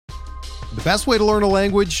The best way to learn a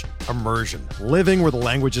language? Immersion. Living where the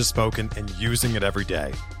language is spoken and using it every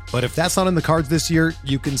day. But if that's not in the cards this year,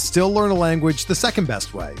 you can still learn a language the second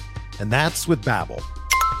best way, and that's with Babbel.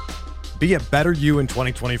 Be a better you in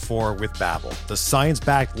 2024 with Babbel, the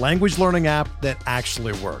science-backed language learning app that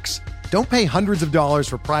actually works. Don't pay hundreds of dollars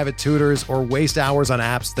for private tutors or waste hours on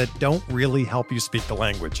apps that don't really help you speak the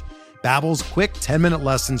language. Babbel's quick 10-minute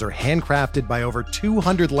lessons are handcrafted by over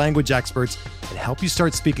 200 language experts and help you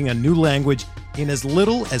start speaking a new language in as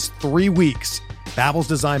little as 3 weeks. Babbel's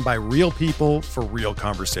designed by real people for real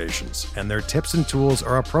conversations, and their tips and tools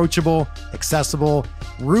are approachable, accessible,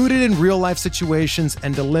 rooted in real-life situations,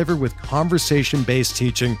 and delivered with conversation-based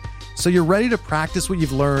teaching, so you're ready to practice what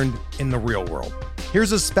you've learned in the real world.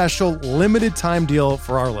 Here's a special limited-time deal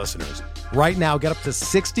for our listeners. Right now, get up to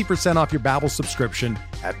 60% off your Babbel subscription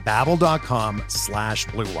at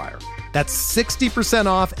babbel.com/Blue Wire. That's 60%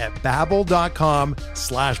 off at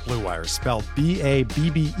babbel.com/Blue Wire, spelled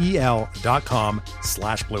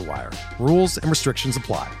BABBEL.com/Blue Wire. Rules and restrictions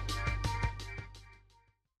apply.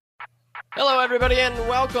 Hello, everybody, and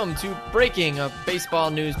welcome to Breaking, a baseball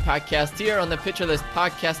news podcast here on the Pitcher List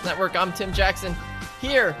Podcast Network. I'm Tim Jackson,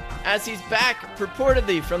 here as he's back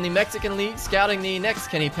purportedly from the Mexican League scouting the next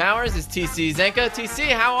Kenny Powers is TC Zenka.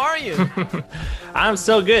 TC, how are you? I'm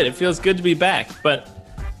so good. It feels good to be back. But,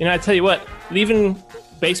 I tell you what, leaving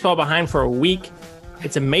baseball behind for a week,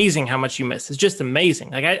 it's amazing how much you miss. It's just amazing.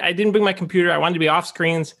 Like, I didn't bring my computer. I wanted to be off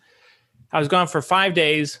screens. I was gone for 5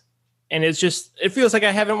 days, and it feels like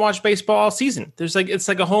I haven't watched baseball all season. It's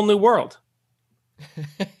like a whole new world.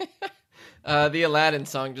 The Aladdin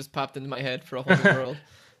song just popped into my head for a whole new world.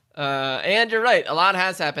 And you're right, a lot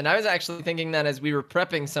has happened. I was actually thinking that as we were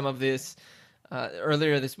prepping some of this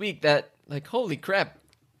earlier this week, that holy crap,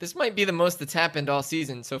 this might be the most that's happened all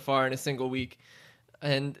season so far in a single week.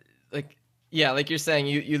 And like you're saying,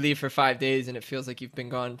 you leave for 5 days and it feels like you've been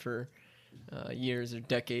gone for years or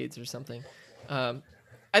decades or something.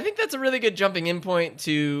 I think that's a really good jumping in point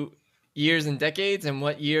to years and decades and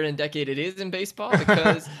what year and decade it is in baseball,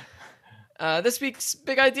 because this week's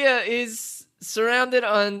big idea is surrounded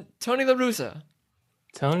on Tony La Russa.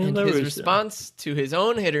 His response to his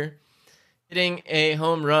own hitter hitting a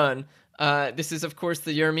home run. This is, of course,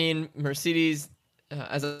 the Yermin Mercedes,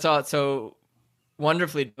 as I saw it so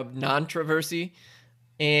wonderfully dubbed, non-traversy.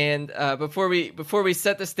 And before we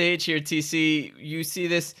set the stage here, TC, you see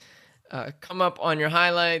this come up on your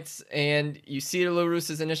highlights, and you see La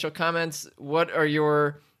Russa's initial comments. What are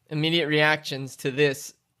your immediate reactions to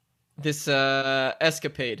this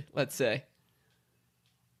escapade, let's say?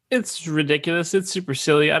 It's ridiculous. It's super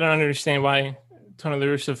silly. I don't understand why Tony La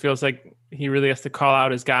Russa feels like he really has to call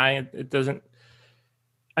out his guy. It doesn't.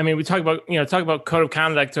 I mean, we talk about code of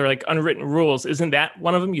conduct or like unwritten rules. Isn't that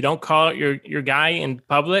one of them? You don't call out your guy in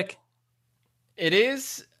public. It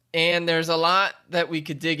is, and there's a lot that we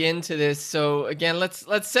could dig into this. So again, let's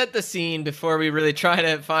set the scene before we really try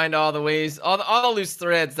to find all the ways, all the loose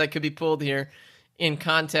threads that could be pulled here in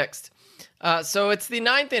context. So it's the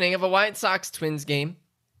ninth inning of a White Sox-Twins game.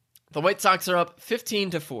 The White Sox are up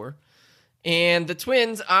 15-4, and the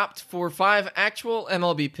Twins opt for 5 actual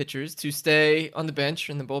MLB pitchers to stay on the bench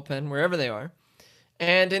or in the bullpen, wherever they are,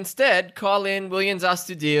 and instead call in Willians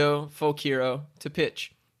Astudillo, folk hero, to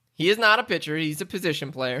pitch. He is not a pitcher, he's a position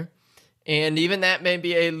player, and even that may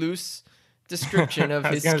be a loose description of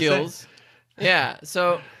his skills. Yeah,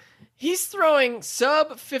 so he's throwing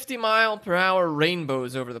sub 50-mile-per-hour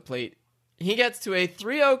rainbows over the plate. He gets to a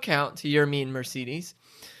 3-0 count to Yermin Mercedes,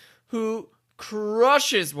 who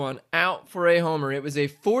crushes one out for a homer. It was a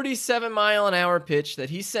 47-mile-an-hour pitch that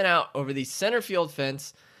he sent out over the center field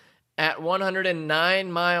fence at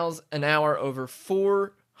 109 miles an hour over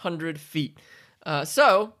 400 feet.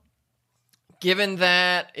 So, given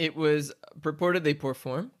that it was purportedly poor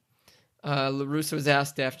form, La Russa was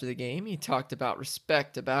asked after the game. He talked about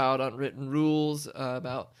respect, about unwritten rules,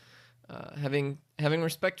 about having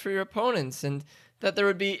respect for your opponents, and that there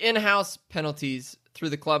would be in-house penalties through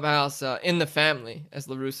the clubhouse, in the family, as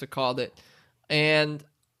La Russa called it. And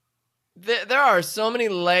there are so many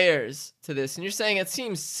layers to this, and you're saying it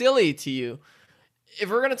seems silly to you. If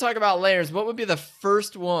we're going to talk about layers, what would be the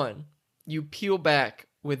first one you peel back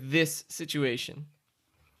with this situation?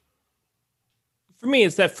 For me,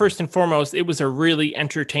 it's that first and foremost, it was a really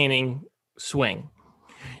entertaining swing.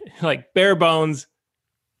 Like bare bones,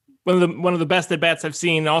 one of the best at-bats I've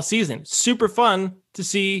seen all season. Super fun to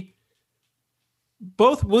see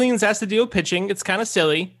both Willians Astudillo pitching. It's kind of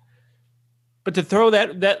silly, but to throw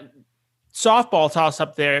that softball toss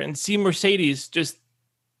up there and see Mercedes just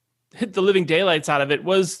hit the living daylights out of it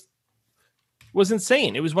was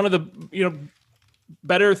insane. It was one of the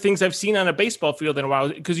better things I've seen on a baseball field in a while,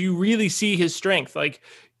 because you really see his strength. Like,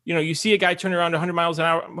 you see a guy turn around 100 miles an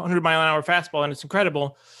hour, 100 mile an hour fastball, and it's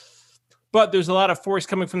incredible. But there's a lot of force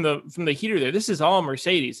coming from the heater there. This is all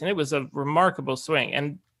Mercedes, and it was a remarkable swing.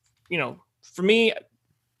 And, for me,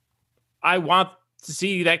 I want to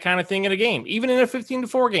see that kind of thing in a game, even in a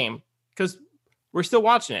 15-4 game, because we're still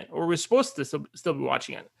watching it, or we're supposed to still be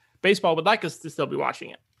watching it. Baseball would like us to still be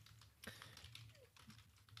watching it.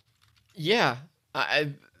 Yeah.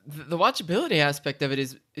 The watchability aspect of it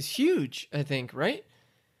is huge, I think, right?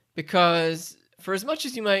 Because for as much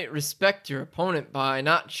as you might respect your opponent by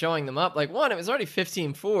not showing them up, like, one, it was already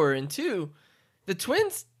 15-4, and two, the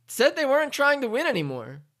Twins said they weren't trying to win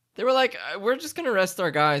anymore. They were like, we're just going to rest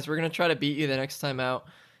our guys. We're going to try to beat you the next time out.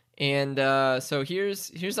 And so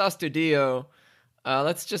here's Astudillo.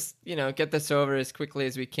 Let's just, get this over as quickly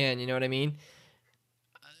as we can. You know what I mean?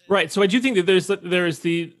 Right. So I do think that there's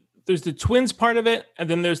the Twins part of it, and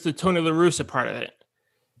then there's the Tony La Russa part of it.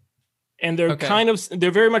 And they're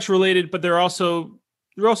they're very much related, but they're also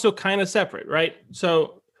kind of separate, right?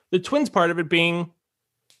 So the Twins part of it being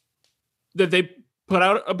that they put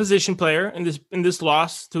out a position player in this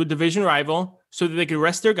loss to a division rival so that they could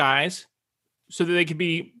rest their guys, so that they could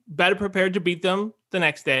be better prepared to beat them the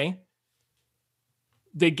next day.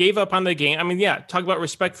 They gave up on the game. I mean, yeah, talk about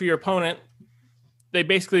respect for your opponent. They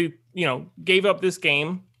basically, gave up this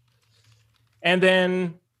game. And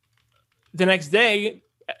then the next day,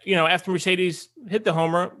 after Mercedes hit the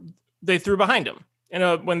homer, they threw behind them,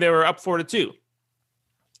 when they were up 4-2.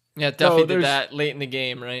 Yeah, Duffy did that late in the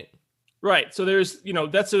game, right? Right. So there's,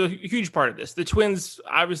 that's a huge part of this. The Twins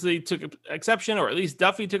obviously took exception, or at least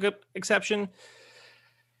Duffy took exception.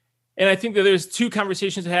 And I think that there's two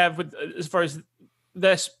conversations to have with, as far as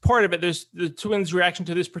this part of it. There's the Twins' reaction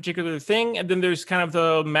to this particular thing, and then there's kind of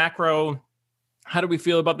the macro. How do we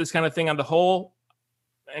feel about this kind of thing on the whole?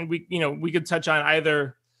 And we could touch on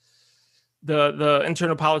either the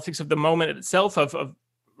internal politics of the moment itself of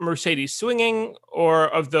Mercedes swinging, or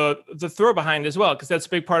of the throw behind as well, because that's a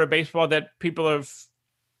big part of baseball that people have,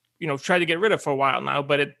 tried to get rid of for a while now,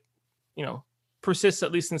 but it, persists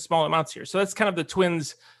at least in small amounts here. So that's kind of the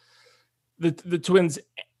Twins, the Twins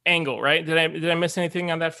angle, right? Did I miss anything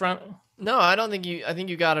on that front? No, I think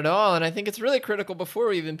you got it all. And I think it's really critical, before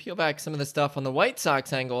we even peel back some of the stuff on the White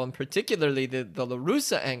Sox angle, and particularly the La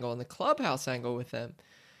Russa angle and the clubhouse angle with them,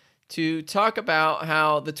 to talk about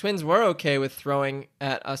how the Twins were okay with throwing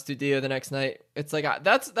at Astudillo the next night. It's like,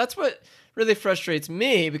 that's what really frustrates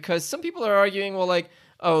me, because some people are arguing, well, like,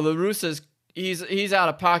 oh, La Russa's, he's out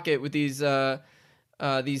of pocket with these, he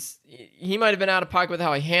might have been out of pocket with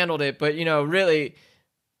how he handled it, but, really,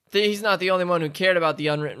 he's not the only one who cared about the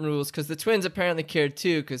unwritten rules, because the Twins apparently cared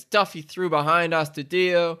too, because Duffy threw behind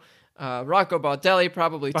Astudillo. Rocco Baldelli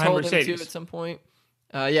probably told him to at some point.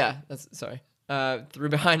 Threw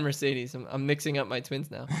behind Mercedes. I'm mixing up my Twins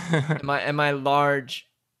now. and my large,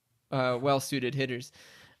 well-suited hitters.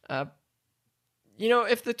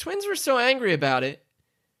 If the Twins were so angry about it,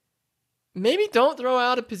 maybe don't throw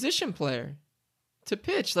out a position player to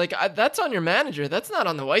pitch. Like, that's on your manager. That's not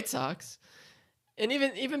on the White Sox. And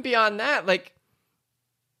even beyond that, like,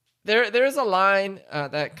 there is a line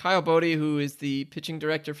that Kyle Bodie, who is the pitching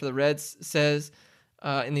director for the Reds, says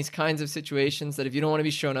in these kinds of situations, that if you don't want to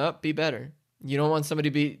be shown up, be better. You don't want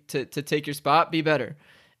somebody to take your spot, be better.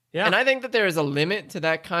 Yeah. And I think that there is a limit to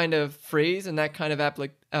that kind of phrase and that kind of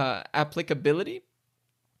applicability.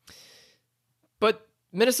 But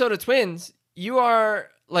Minnesota Twins, you are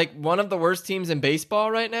like one of the worst teams in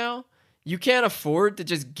baseball right now. You can't afford to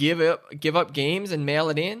just give up games and mail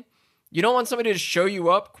it in. You don't want somebody to show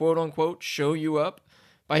you up, quote unquote, show you up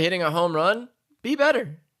by hitting a home run. Be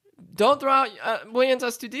better. Don't throw out Willians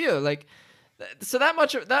Astudillo. Like, so that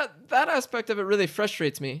much of that aspect of it really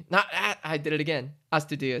frustrates me. I did it again.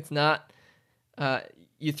 Astudillo. It's not.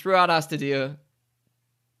 You threw out Astudillo.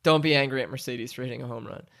 Don't be angry at Mercedes for hitting a home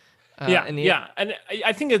run. And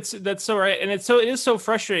I think that's so right, and it is so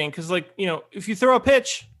frustrating, because, like, if you throw a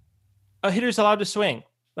pitch, a hitter's allowed to swing,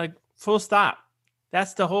 like, full stop.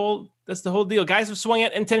 That's the whole deal. Guys have swung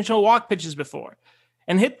at intentional walk pitches before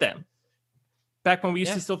and hit them back when we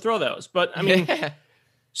used to still throw those. But I mean,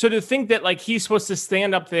 so to think that, like, he's supposed to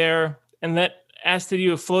stand up there and let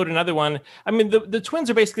Astudillo float another one. I mean, the Twins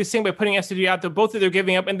are basically saying, by putting Astudillo out there, both of them are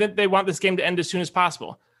giving up, and then they want this game to end as soon as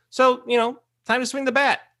possible. So, time to swing the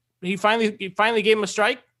bat. He finally gave him a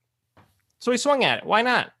strike, so he swung at it. Why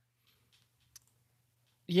not?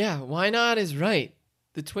 Yeah, why not is right.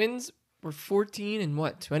 The Twins were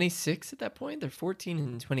 14-26 at that point. They're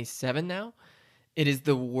 14-27 now. It is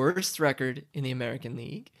the worst record in the American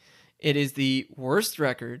League. It is the worst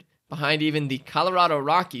record behind even the Colorado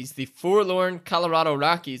Rockies, the forlorn Colorado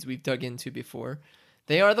Rockies we've dug into before.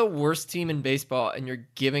 They are the worst team in baseball, and you're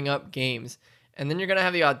giving up games. And then you're going to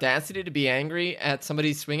have the audacity to be angry at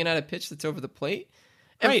somebody swinging at a pitch that's over the plate.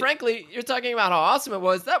 And Right. frankly, you're talking about how awesome it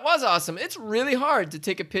was. That was awesome. It's really hard to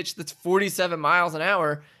take a pitch that's 47 miles an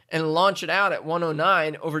hour and launch it out at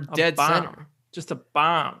 109 over dead bomb. center. Just a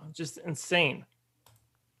bomb. Just insane.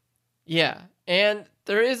 Yeah. And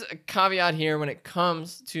there is a caveat here when it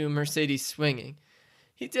comes to Mercedes swinging.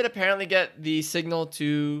 He did apparently get the signal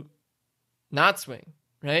to not swing,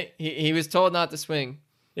 right? He was told not to swing.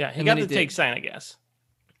 Yeah, he And got then the he take did. sign, I guess.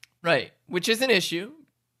 Right. Which is an issue.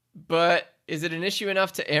 But is it an issue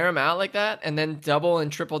enough to air him out like that and then double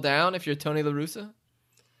and triple down if you're Tony La Russa?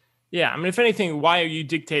 Yeah, I mean, if anything, why are you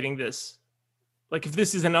dictating this? Like, if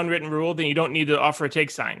this is an unwritten rule, then you don't need to offer a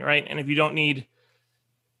take sign, right? And if you don't need,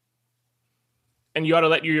 and you ought to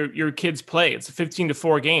let your kids play. It's a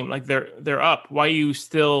 15-4 game. Like they're up. Why are you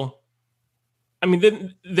still? I mean,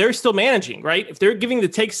 then they're still managing, right? If they're giving the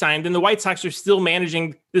take sign, then the White Sox are still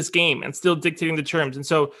managing this game and still dictating the terms. And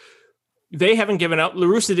so they haven't given up. La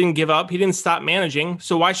Russa didn't give up. He didn't stop managing.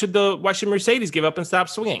 So why should Mercedes give up and stop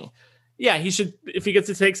swinging? Yeah, he should. If he gets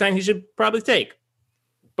a take sign, he should probably take.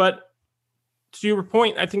 But to your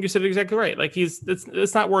point, I think you said it exactly right. Like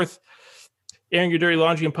it's not worth airing your dirty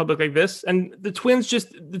laundry in public like this. And the Twins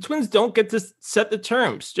don't get to set the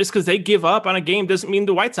terms. Just because they give up on a game doesn't mean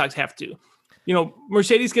the White Sox have to. You know,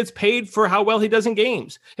 Mercedes gets paid for how well he does in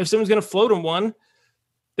games. If someone's going to float him one,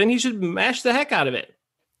 then he should mash the heck out of it,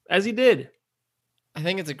 as he did. I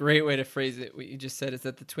think it's a great way to phrase it. What you just said is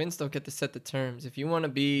that the Twins don't get to set the terms. If you want to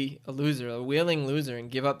be a loser, a willing loser,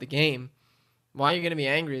 and give up the game, why are you going to be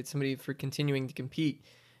angry at somebody for continuing to compete?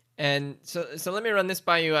 And so let me run this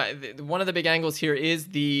by you. One of the big angles here is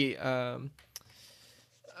the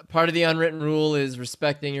part of the unwritten rule is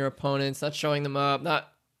respecting your opponents, not showing them up, not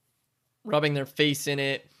rubbing their face in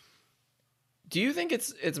it. Do you think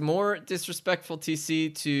it's more disrespectful,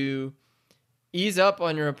 TC, to ease up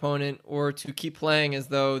on your opponent or to keep playing as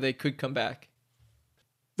though they could come back?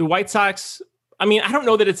 The White Sox, I mean, I don't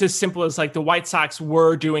know that it's as simple as like the White Sox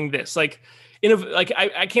were doing this. Like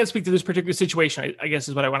I can't speak to this particular situation, I guess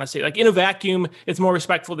is what I want to say. Like in a vacuum, it's more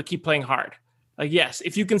respectful to keep playing hard. Like, yes,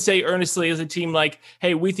 if you can say earnestly as a team, like,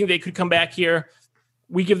 hey, we think they could come back here.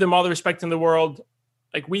 We give them all the respect in the world.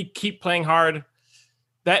 Like, we keep playing hard.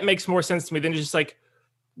 That makes more sense to me than just like,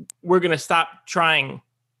 we're going to stop trying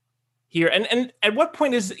here. And at what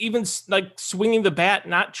point is even like swinging the bat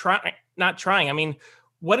not trying? I mean,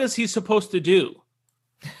 what is he supposed to do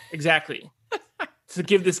exactly to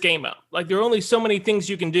give this game up? Like, there are only so many things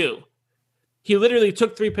you can do. He literally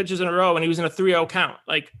took 3 pitches in a row and he was in a 3-0 count.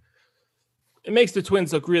 Like, it makes the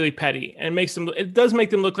Twins look really petty, and it does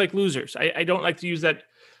make them look like losers. I don't like to use that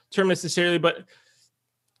term necessarily, but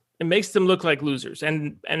it makes them look like losers.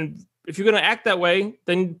 And if you're going to act that way,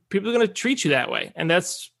 then people are going to treat you that way. And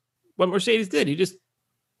that's what Mercedes did.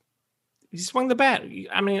 He swung the bat.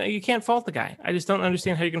 I mean, you can't fault the guy. I just don't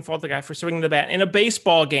understand how you can fault the guy for swinging the bat in a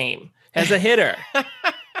baseball game as a hitter.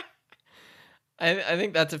 I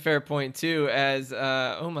think that's a fair point too, as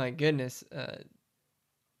oh my goodness.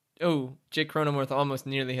 Jake Cronenworth almost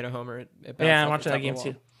nearly hit a homer. Yeah, I'm watching that game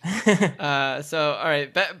too. So, all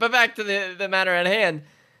right. But back to the matter at hand.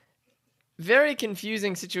 Very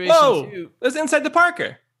confusing situation too. It was inside the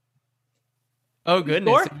Parker. Oh,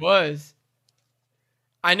 goodness, Score? it was.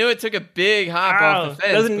 I knew it took a big hop off the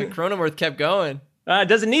fence, but Cronenworth kept going.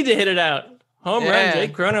 Doesn't need to hit it out. Home run,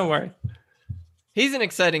 Jake Cronenworth. He's an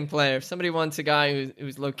exciting player. If somebody wants a guy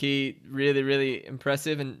who's low-key really, really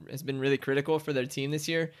impressive and has been really critical for their team this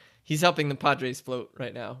year, he's helping the Padres float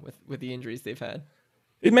right now with the injuries they've had.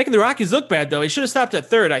 He's making the Rockies look bad, though. He should have stopped at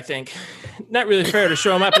third, I think. Not really fair to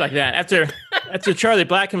show him up like that. After Charlie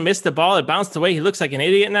Blackmon missed the ball, it bounced away. He looks like an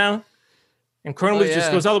idiot now. And Cronenworth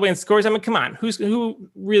just goes all the way and scores. I mean, come on. Who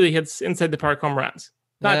really hits inside the park home runs?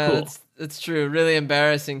 Not cool. That's true. Really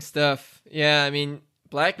embarrassing stuff. Yeah, I mean,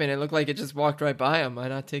 Blackmon, it looked like it just walked right by him. Why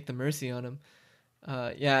not take the mercy on him?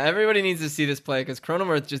 Everybody needs to see this play because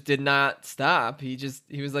Cronenworth just did not stop. He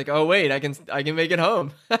was like, oh wait, I can make it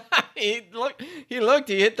home. he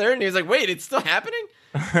hit third, and he was like, wait, it's still happening.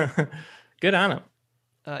 Good on him.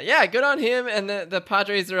 Good on him. And the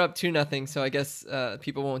Padres are up 2-0, so I guess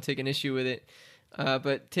people won't take an issue with it.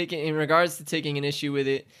 But in regards to taking an issue with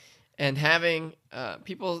it, and having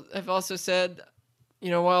people have also said,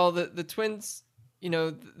 well, the Twins,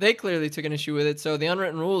 they clearly took an issue with it. So the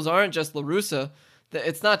unwritten rules aren't just La Russa.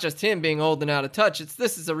 It's not just him being old and out of touch.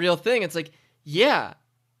 This is a real thing. It's like, yeah.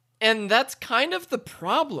 And that's kind of the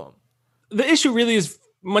problem. The issue really is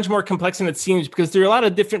much more complex than it seems, because there are a lot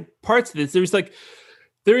of different parts of this. There is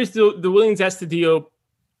the Willians Astudillo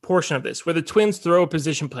portion of this, where the Twins throw a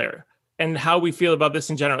position player, and how we feel about this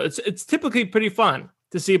in general. It's typically pretty fun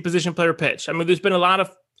to see a position player pitch. I mean, there's been a lot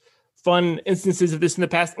of fun instances of this in the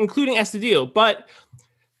past, including Astudillo, but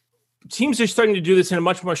teams are starting to do this in a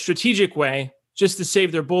much more strategic way, just to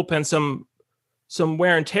save their bullpen some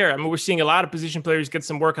wear and tear. I mean, we're seeing a lot of position players get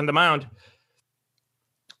some work on the mound,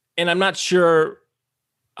 and I'm not sure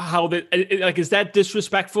how that, like, is that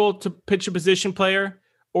disrespectful to pitch a position player,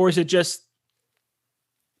 or is it just,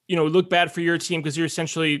 look bad for your team because you're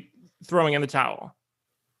essentially throwing in the towel?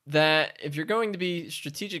 That if you're going to be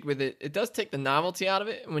strategic with it, it does take the novelty out of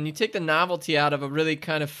it. And when you take the novelty out of a really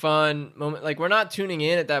kind of fun moment, like, we're not tuning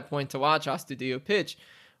in at that point to watch Astudillo pitch.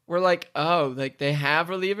 We're like, oh, like, they have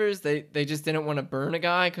relievers. They just didn't want to burn a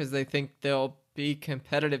guy because they think they'll be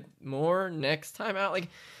competitive more next time out. Like,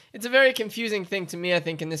 it's a very confusing thing to me. I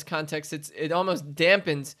think in this context, it almost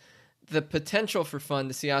dampens the potential for fun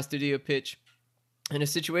to see Astudillo pitch in a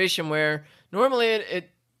situation where normally it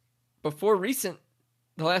before the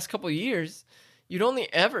last couple of years, you'd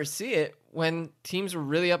only ever see it when teams were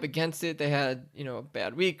really up against it. They had, a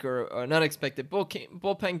bad week or an unexpected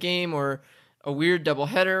bullpen game or a weird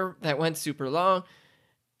doubleheader that went super long,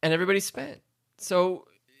 and everybody spent. So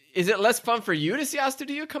is it less fun for you to see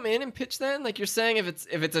Astudillo come in and pitch then? Like you're saying, if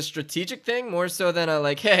it's a strategic thing more so than a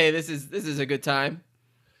like, hey, this is a good time.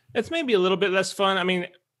 It's maybe a little bit less fun. I mean,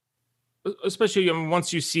 especially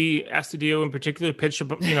once you see Astudillo in particular pitch a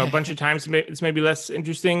bunch of times, it's maybe less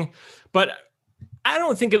interesting. But I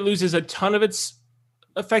don't think it loses a ton of its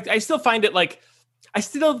effect. I still think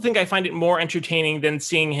I find it more entertaining than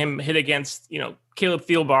seeing him hit against, Caleb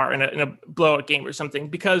Thielbar in a blowout game or something,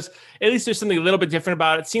 because at least there's something a little bit different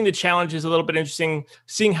about it. Seeing the challenge is a little bit interesting.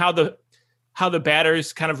 Seeing how the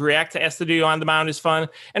batters kind of react to Astudillo on the mound is fun.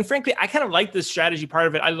 And frankly, I kind of like the strategy part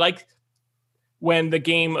of it. I like when the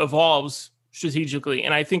game evolves strategically.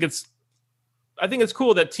 And I think it's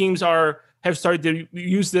cool that teams have started to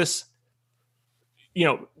use this,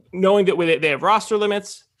 knowing that they have roster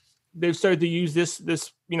limits. They've started to use this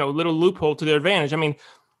little loophole to their advantage. I mean,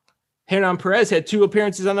 Hernan Perez had 2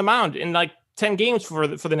 appearances on the mound in like 10 games for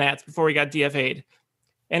the Nats before he got DFA'd.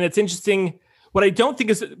 And it's interesting. What I don't think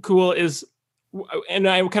is cool is, and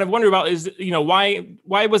I kind of wonder about is, why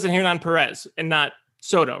wasn't Hernan Perez and not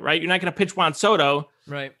Soto, right? You're not going to pitch Juan Soto.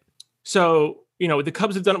 Right. So, the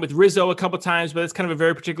Cubs have done it with Rizzo a couple of times, but it's kind of a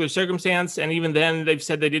very particular circumstance. And even then they've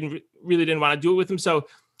said they didn't want to do it with him. So,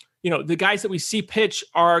 the guys that we see pitch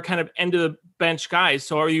are kind of end of the bench guys.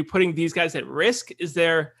 So are you putting these guys at risk? Is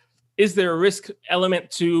there a risk element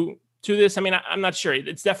to this? I mean, I'm not sure.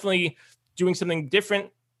 It's definitely doing something different.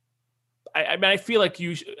 I feel like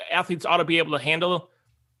athletes ought to be able to handle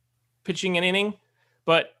pitching an inning,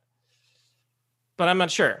 but I'm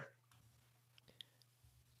not sure.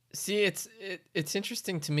 See, it's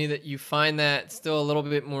interesting to me that you find that still a little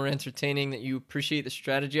bit more entertaining, that you appreciate the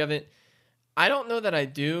strategy of it. I don't know that I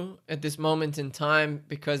do at this moment in time,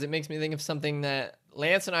 because it makes me think of something that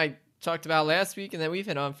Lance and I talked about last week and that we've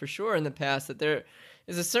hit on for sure in the past, that there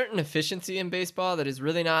is a certain efficiency in baseball that is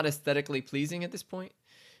really not aesthetically pleasing at this point.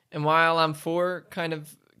 And while I'm for kind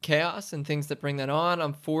of chaos and things that bring that on,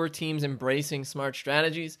 I'm for teams embracing smart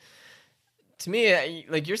strategies. To me,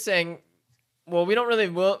 like you're saying, well, we don't really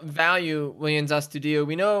value Willians Astudillo.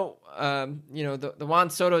 We know, the Juan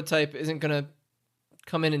Soto type isn't going to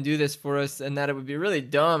come in and do this for us, and that it would be really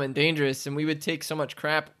dumb and dangerous, and we would take so much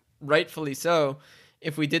crap, rightfully so,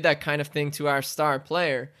 if we did that kind of thing to our star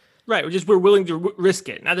player. Right. We're willing to risk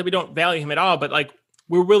it. Not that we don't value him at all, but like,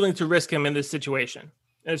 we're willing to risk him in this situation.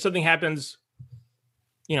 And if something happens,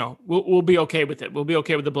 we'll be okay with it. We'll be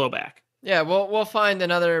okay with the blowback. Yeah, we'll find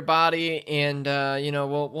another body, and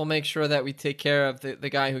we'll make sure that we take care of the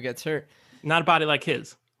guy who gets hurt. Not a body like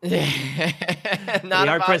his. Not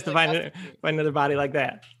hard pressed to find another body like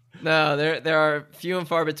that. No, there are few and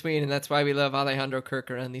far between, and that's why we love Alejandro Kirk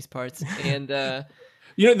around these parts. And the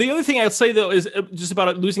other thing I'll say though is just about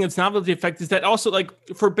it losing its novelty effect is that also, like,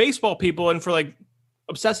 for baseball people and for like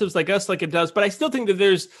obsessives like us, like it does. But I still think that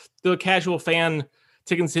there's the casual fan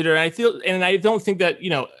to consider. And I don't think that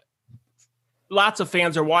lots of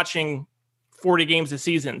fans are watching 40 games a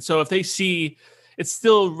season. So if they see, it's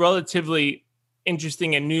still relatively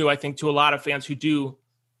interesting and new, I think, to a lot of fans who do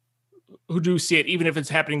see it, even if it's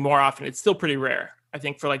happening more often. It's still pretty rare, I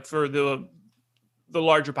think, for the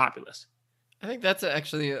larger populace. I think that's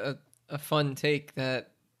actually a fun take,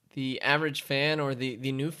 that the average fan or the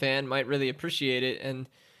new fan might really appreciate it. And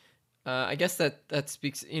I guess that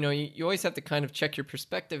speaks, you always have to kind of check your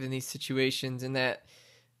perspective in these situations, and that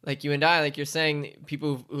like you and I, like you're saying,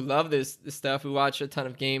 people who love this stuff, who watch a ton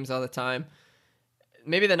of games all the time,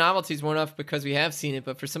 maybe the novelty's worn off because we have seen it,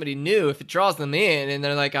 but for somebody new, if it draws them in and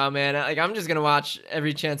they're like, oh man, like I'm just going to watch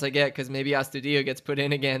every chance I get because maybe Astudillo gets put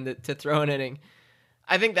in again to throw an inning,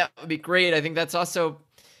 I think that would be great. I think that's also,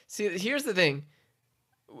 see, here's the thing.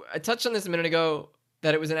 I touched on this a minute ago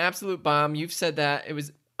that it was an absolute bomb. You've said that. It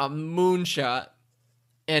was a moonshot.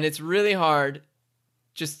 And it's really hard,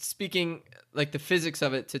 just speaking like the physics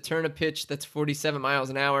of it, to turn a pitch that's 47 miles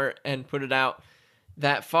an hour and put it out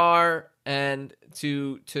that far and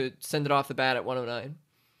to send it off the bat at 109.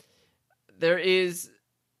 There is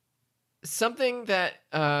something that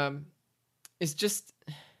is just,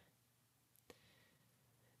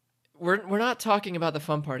 we're not talking about the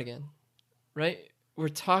fun part again, right? We're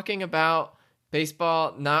talking about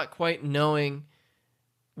baseball not quite knowing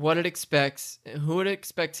what it expects, who it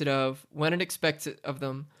expects it of, when it expects it of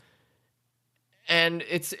them. And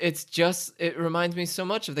it reminds me so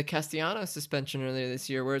much of the Castellanos suspension earlier this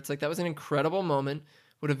year, where it's like that was an incredible moment,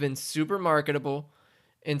 would have been super marketable.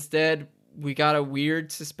 Instead, we got a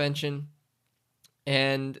weird suspension,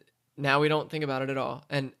 and now we don't think about it at all.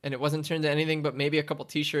 And it wasn't turned to anything but maybe a couple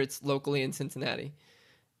t-shirts locally in Cincinnati.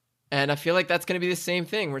 And I feel like that's going to be the same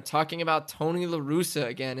thing. We're talking about Tony La Russa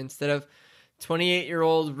again, instead of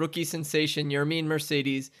 28-year-old rookie sensation Yermin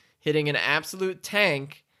Mercedes hitting an absolute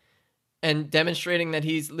tank and demonstrating that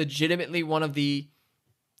he's legitimately one of the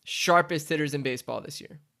sharpest hitters in baseball this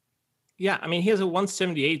year. Yeah, I mean, he has a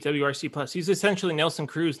 178 WRC plus. He's essentially Nelson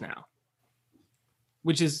Cruz now,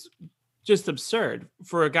 which is just absurd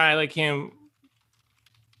for a guy like him.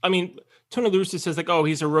 I mean, Tony La Russa says like, oh,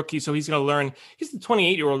 he's a rookie, so he's going to learn. He's the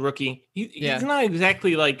 28-year-old rookie. He's not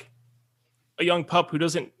exactly like a young pup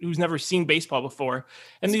who's never seen baseball before.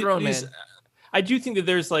 And he's grown man. I do think that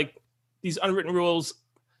there's like these unwritten rules.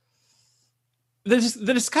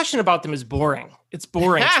 The discussion about them is boring. It's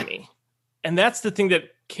boring to me. And that's the thing that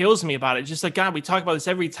kills me about it. Just like, God, we talk about this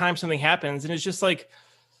every time something happens. And it's just like,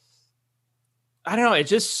 I don't know. It's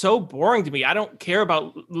just so boring to me. I don't care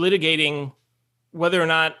about litigating whether or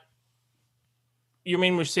not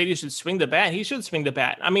Yermin Mercedes should swing the bat. He should swing the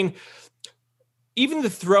bat. I mean, even the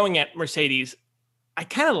throwing at Mercedes, I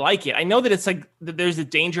kind of like it. I know that it's like that there's a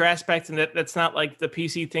danger aspect, and that's not like the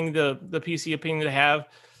PC thing, the PC opinion to have.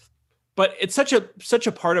 But it's such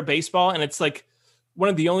a part of baseball, and it's like one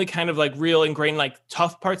of the only kind of like real ingrained like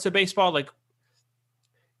tough parts of baseball. Like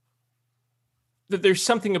that, there's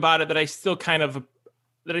something about it that I still kind of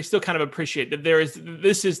appreciate. That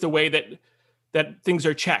this is the way that things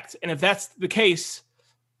are checked, and if that's the case,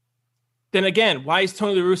 then again, why is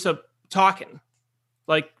Tony La Russa talking?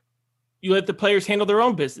 Like, you let the players handle their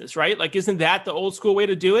own business, right? Like, isn't that the old school way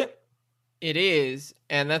to do it? It is,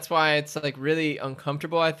 and that's why it's like really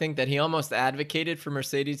uncomfortable. I think that he almost advocated for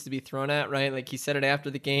Mercedes to be thrown at, right? Like he said it after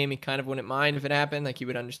the game. He kind of wouldn't mind if it happened. Like he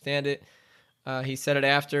would understand it. He said it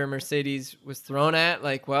after Mercedes was thrown at.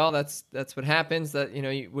 Like, well, that's what happens. That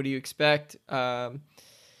what do you expect? And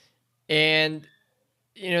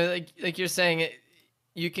like you're saying,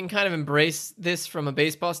 you can kind of embrace this from a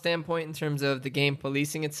baseball standpoint in terms of the game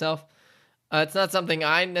policing itself. It's not something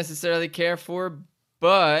I necessarily care for,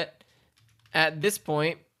 but at this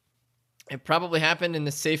point, it probably happened in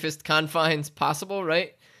the safest confines possible,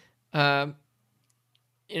 right? It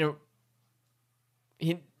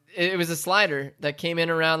was a slider that came in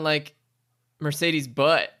around like Mercedes'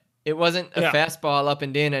 butt. It wasn't a fastball up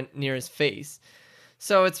and in near his face.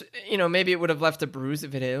 So it's, maybe it would have left a bruise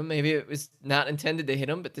if it hit him. Maybe it was not intended to hit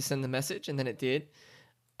him, but to send the message, and then it did.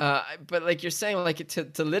 But like you're saying, like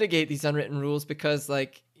to litigate these unwritten rules because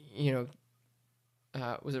like,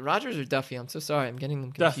 was it Rogers or Duffy? I'm so sorry. I'm getting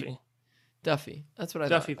them confused. Duffy. That's what I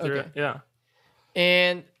thought. Duffy threw it, yeah.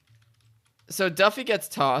 And so Duffy gets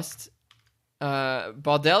tossed.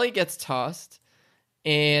 Baldelli gets tossed.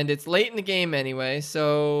 And it's late in the game anyway.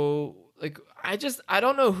 So, like, I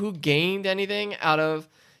don't know who gained anything out of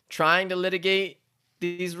trying to litigate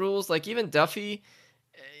these rules. Like, even Duffy,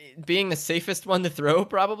 being the safest one to throw,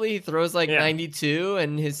 probably. He throws, 92,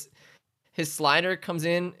 and his slider comes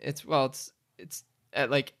in. It's at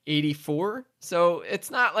like 84, so it's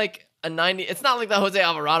not like a 90. It's not like the Jose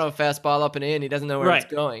Alvarado fastball up and in. He doesn't know where it's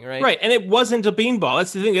going, right? Right, and it wasn't a beanball.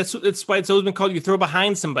 That's the thing. That's why it's always been called you throw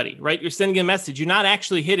behind somebody, right? You're sending a message. You're not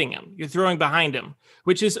actually hitting him. You're throwing behind him,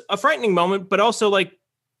 which is a frightening moment, but also like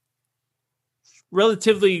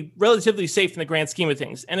relatively safe in the grand scheme of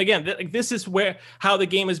things. And again, this is how the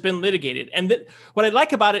game has been litigated. And what I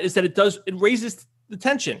like about it is that it raises the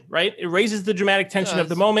tension, right? It raises the dramatic tension of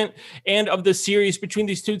the moment and of the series between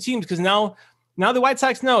these two teams, because now the White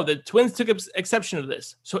Sox know the Twins took exception to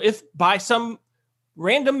this. So if by some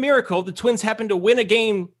random miracle, the Twins happen to win a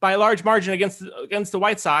game by a large margin against the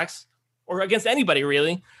White Sox, or against anybody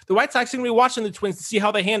really, the White Sox are going to be watching the Twins to see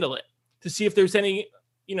how they handle it, to see if there's any,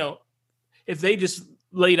 if they just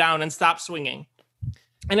lay down and stop swinging.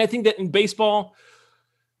 And I think that in baseball,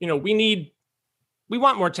 we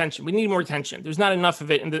want more tension. We need more tension. There's not enough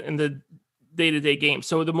of it in the day-to-day game.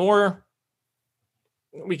 So the more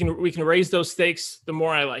we can raise those stakes, the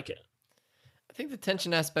more I like it. I think the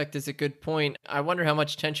tension aspect is a good point. I wonder how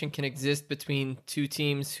much tension can exist between two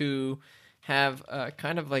teams who have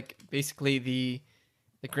kind of like basically the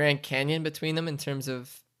Grand Canyon between them in terms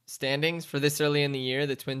of standings. For this early in the year,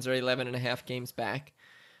 the Twins are 11.5 games back.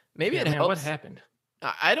 Maybe it helps. What happened?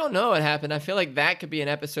 I don't know what happened. I feel like that could be an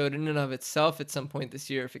episode in and of itself at some point this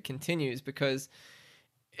year if it continues, because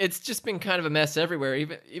it's just been kind of a mess everywhere.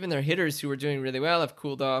 Even their hitters who were doing really well have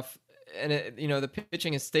cooled off, and the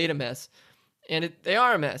pitching has stayed a mess, and they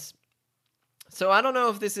are a mess. So I don't know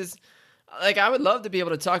if this is like, I would love to be able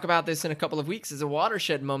to talk about this in a couple of weeks as a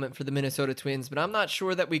watershed moment for the Minnesota Twins, but I'm not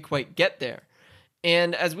sure that we quite get there.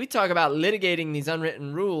 And as we talk about litigating these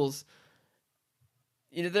unwritten rules,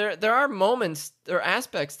 there are moments or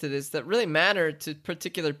aspects to this that really matter to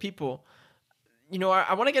particular people.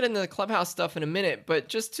 I want to get into the clubhouse stuff in a minute, but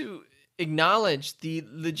just to acknowledge the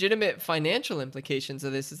legitimate financial implications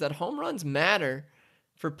of this is that home runs matter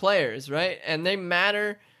for players, right? And they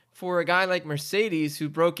matter for a guy like Mercedes, who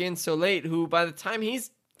broke in so late, who by the time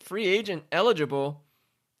he's free agent eligible,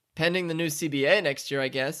 pending the new CBA next year, I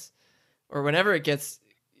guess, or whenever it gets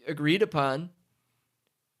agreed upon,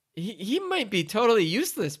 he might be totally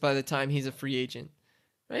useless by the time he's a free agent.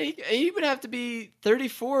 Right? He would have to be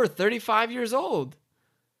 34 or 35 years old.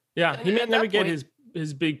 Yeah, he may never get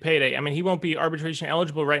his big payday. I mean, he won't be arbitration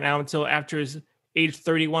eligible right now until after his age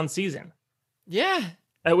 31 season. Yeah.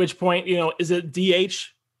 At which point, is it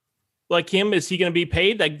DH like him? Is he going to be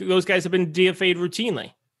paid? Like, those guys have been DFA'd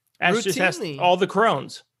routinely. That's just all the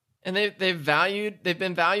Crones. And they've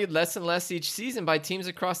been valued less and less each season by teams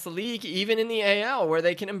across the league, even in the AL, where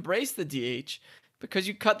they can embrace the DH because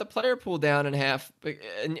you cut the player pool down in half,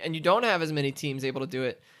 and you don't have as many teams able to do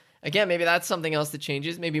it. Again, maybe that's something else that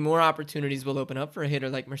changes. Maybe more opportunities will open up for a hitter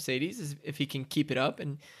like Mercedes if he can keep it up,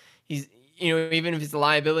 and he's even if he's a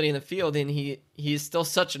liability in the field and he is still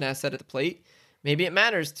such an asset at the plate. Maybe it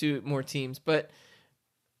matters to more teams, but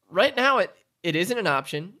right now it isn't an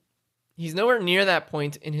option. He's nowhere near that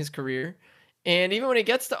point in his career. And even when he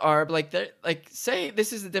gets to ARB, say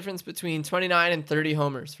this is the difference between 29 and 30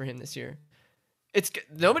 homers for him this year.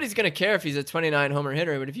 Nobody's going to care if he's a 29 homer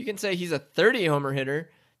hitter, but if you can say he's a 30 homer hitter,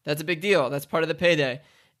 that's a big deal. That's part of the payday.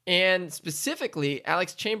 And specifically,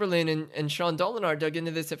 Alex Chamberlain and Sean Dolinar dug into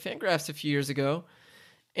this at Fangraphs a few years ago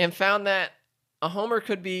and found that a homer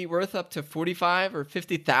could be worth up to $45,000 or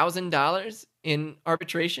 $50,000 in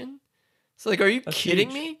arbitration. So, are you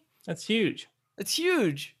kidding me? That's huge. It's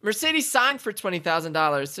huge. Mercedes signed for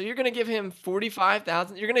 $20,000, so you're going to give him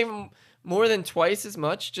 $45,000. You're going to give him more than twice as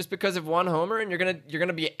much just because of one homer, and you're going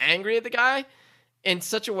to be angry at the guy in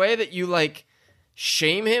such a way that you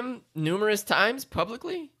shame him numerous times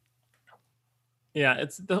publicly. Yeah,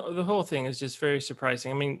 it's the whole thing is just very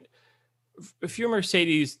surprising. I mean, if you're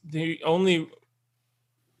Mercedes,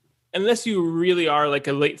 unless you really are like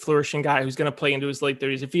a late flourishing guy who's going to play into his late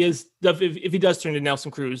 30s, if he does turn to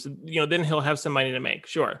Nelson Cruz, then he'll have some money to make,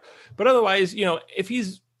 sure. But otherwise, if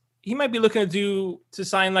he might be looking to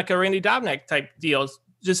sign like a Randy Dobnak type deal,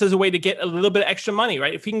 just as a way to get a little bit of extra money,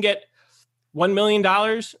 right? If he can get $1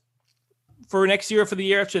 million for next year or for the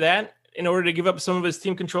year after that, in order to give up some of his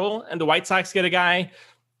team control, and the White Sox get a guy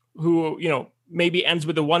who, maybe ends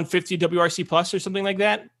with a 150 WRC plus or something like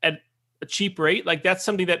that at a cheap rate, like that's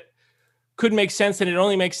something that could make sense, and it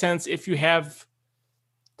only makes sense if you have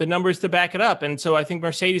the numbers to back it up. And so I think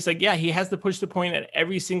Mercedes, he has to push the point at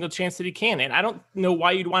every single chance that he can. And I don't know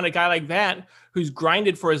why you'd want a guy like that who's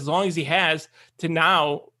grinded for as long as he has to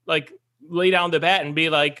now lay down the bat and be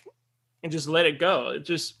and just let it go.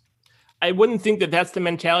 I wouldn't think that that's the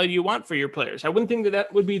mentality you want for your players. I wouldn't think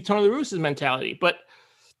that would be Tony La Russa's mentality, but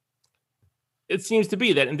it seems to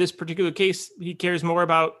be that in this particular case, he cares more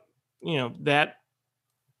about, that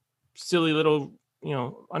silly little,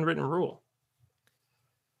 unwritten rule.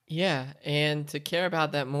 Yeah, and to care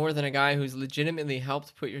about that more than a guy who's legitimately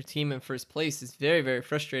helped put your team in first place is very, very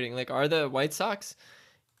frustrating. Are the White Sox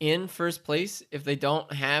in first place if they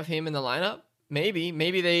don't have him in the lineup? Maybe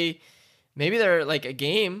they're a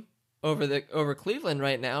game over Cleveland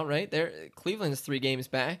right now, right? Cleveland's 3 games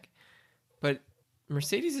back, but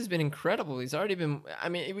Mercedes has been incredible. He's already been. I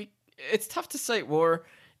mean, it's tough to cite WAR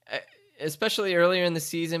especially earlier in the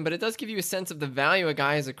season, but it does give you a sense of the value a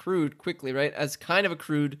guy has accrued quickly, right? As kind of a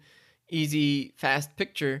crude, easy, fast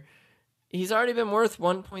picture. He's already been worth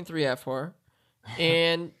 1.3 FR.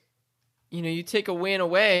 And, you take a win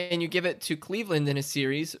away and you give it to Cleveland in a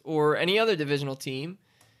series or any other divisional team,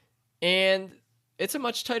 and it's a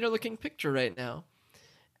much tighter looking picture right now.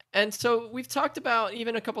 And so we've talked about,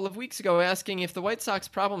 even a couple of weeks ago, asking if the White Sox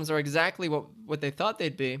problems are exactly what they thought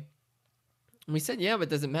they'd be. And we said, yeah, but it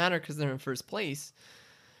doesn't matter because they're in first place.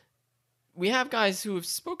 We have guys who have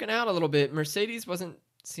spoken out a little bit. Mercedes wasn't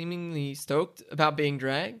seemingly stoked about being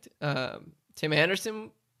dragged. Tim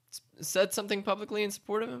Anderson said something publicly in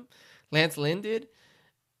support of him. Lance Lynn did.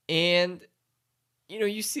 And,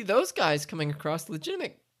 you see those guys coming across,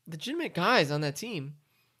 legitimate guys on that team.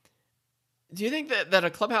 Do you think that a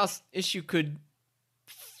clubhouse issue could,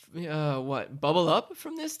 bubble up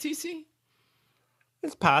from this, TC?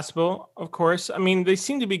 It's possible, of course. I mean, they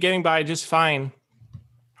seem to be getting by just fine,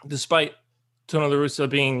 despite Tony La Russa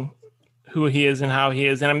being who he is and how he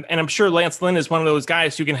is. And I'm sure Lance Lynn is one of those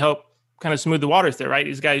guys who can help kind of smooth the waters there, right?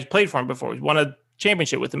 He's a guy who's played for him before. He's won a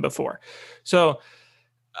championship with him before. So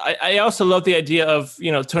I also love the idea of,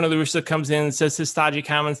 Tony La Russa comes in, says his stodgy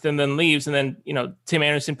comments, then leaves. And then, Tim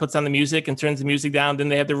Anderson puts on the music and turns the music down. Then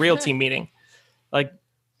they have the real team meeting. Like,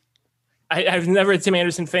 I've never a Tim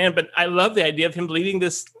Anderson fan, but I love the idea of him leading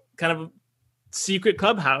this kind of secret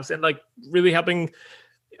clubhouse and like really helping.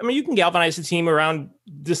 I mean, you can galvanize the team around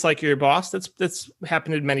dislike your boss. That's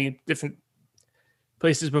happened in many different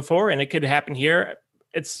places before, and it could happen here.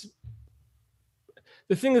 It's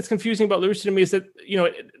the thing that's confusing about La Russa to me is that,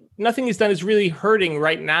 nothing he's done is really hurting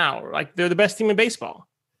right now. Like, they're the best team in baseball,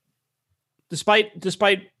 despite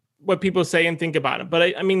what people say and think about him.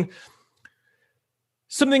 But I mean,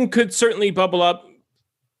 something could certainly bubble up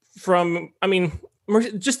from,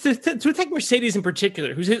 just to take Mercedes in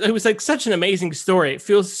particular, who was like such an amazing story. It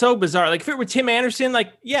feels so bizarre. Like, if it were Tim Anderson,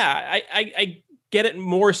 like, yeah, I get it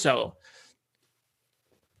more so.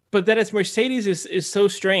 But that it's Mercedes is so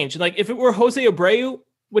strange. Like, if it were Jose Abreu,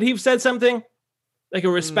 would he have said something? Like a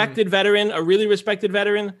respected veteran, a really respected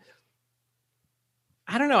veteran?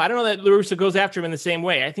 I don't know. I don't know that La Russa goes after him in the same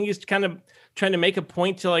way. I think he's kind of trying to make a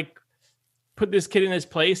point to like put this kid in his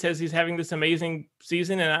place as he's having this amazing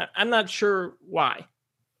season. And I'm not sure why.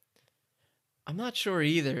 I'm not sure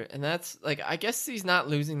either. And that's like, I guess he's not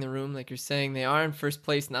losing the room. Like you're saying, they are in first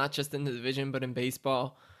place, not just in the division, but in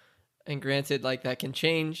baseball. And granted, like that can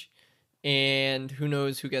change. And who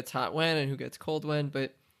knows who gets hot when and who gets cold when.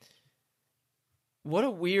 But what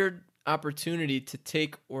a weird opportunity to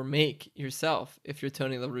take or make yourself if you're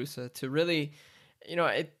Tony La Russa, to really,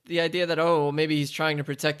 the idea that, maybe he's trying to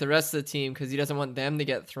protect the rest of the team because he doesn't want them to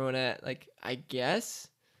get thrown at, like, I guess.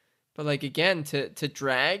 But like, again, to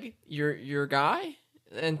drag your guy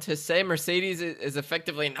and to say Mercedes is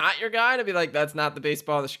effectively not your guy, to be like, that's not the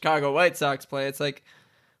baseball the Chicago White Sox play. It's like,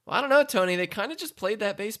 well, I don't know, Tony, they kind of just played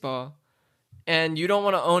that baseball and you don't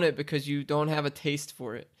want to own it because you don't have a taste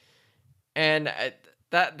for it. And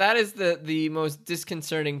that is the most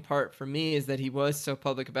disconcerting part for me, is that he was so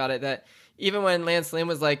public about it, that even when Lance Lynn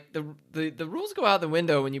was like, the rules go out the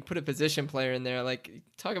window when you put a position player in there, like,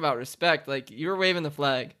 talk about respect, like, you're waving the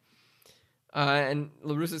flag. And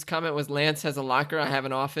La Russa's comment was, Lance has a locker, I have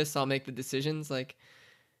an office, I'll make the decisions. Like,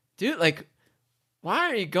 dude, like, why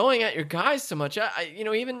are you going at your guys so much?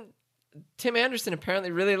 Even Tim Anderson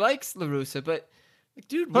apparently really likes La Russa, but like,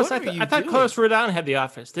 dude, plus, what are you I thought doing? Carlos Rodon had the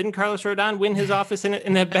office. Didn't Carlos Rodon win his office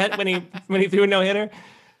in that bet when he threw a no-hitter?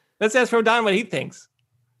 Let's ask Rodon what he thinks.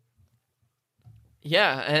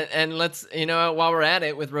 Yeah, and let's, while we're at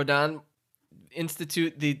it with Rodon,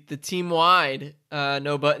 institute the team-wide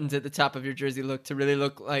no buttons at the top of your jersey look, to really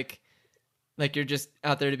look like you're just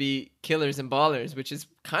out there to be killers and ballers, which is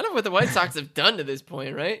kind of what the White Sox have done to this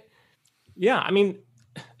point, right? Yeah, I mean,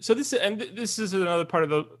 so this is another part of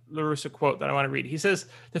the La Russa quote that I want to read. He says,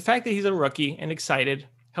 the fact that he's a rookie and excited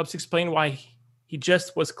helps explain why he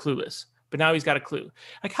just was clueless, but now he's got a clue.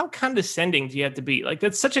 Like, how condescending do you have to be? Like,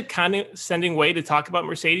 that's such a condescending way to talk about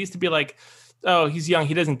Mercedes, to be like, oh, he's young,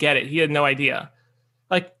 he doesn't get it, he had no idea.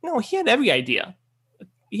 Like, no, he had every idea.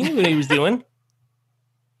 He knew what he was doing.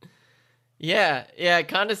 Yeah,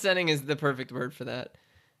 condescending is the perfect word for that.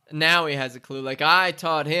 Now he has a clue. Like, I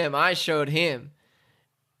taught him, I showed him.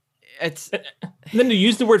 It's then to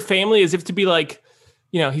use the word family as if to be like,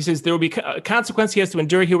 he says there will be a consequence he has to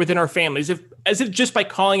endure here within our family, as if just by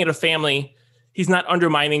calling it a family, he's not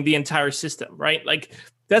undermining the entire system, right? Like,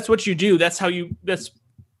 that's what you do. That's how you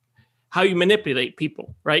manipulate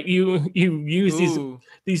people, right? You use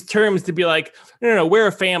these terms to be like, no, we're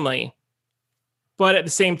a family, but at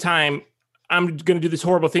the same time, I'm going to do this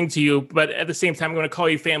horrible thing to you, but at the same time, I'm going to call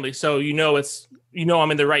you family. So,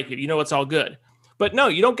 I'm in the right here. It's all good. But no,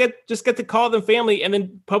 you don't just get to call them family and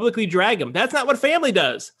then publicly drag them. That's not what family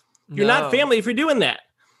does. You're not family if you're doing that.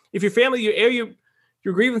 If you're family, you air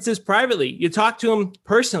your grievances privately. You talk to him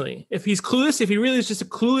personally. If he's clueless, if he really is just a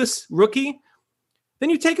clueless rookie, then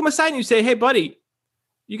you take him aside and you say, hey, buddy,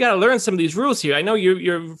 you got to learn some of these rules here. I know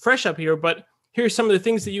you're fresh up here, but here's some of the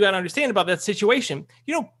things that you got to understand about that situation.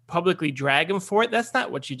 You don't publicly drag him for it. That's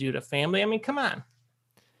not what you do to family. I mean, come on.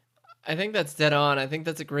 I think that's dead on. I think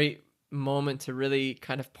that's a great moment to really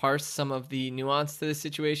kind of parse some of the nuance to the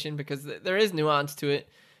situation, because there is nuance to it.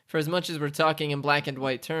 For as much as we're talking in black and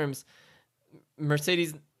white terms,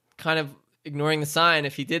 Mercedes kind of ignoring the sign,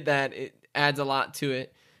 if he did that, it adds a lot to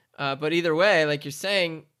it. But either way, like you're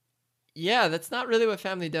saying, yeah, that's not really what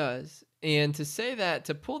family does. And to say that,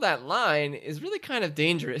 to pull that line is really kind of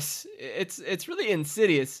dangerous. It's really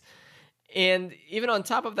insidious. And even on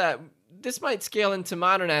top of that, this might scale into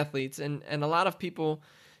modern athletes. And a lot of people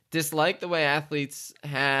dislike the way athletes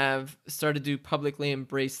have started to publicly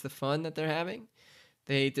embrace the fun that they're having.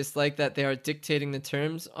 They dislike that they are dictating the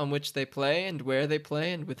terms on which they play and where they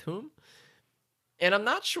play and with whom. And I'm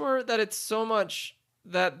not sure that it's so much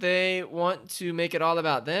that they want to make it all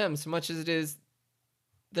about them so much as it is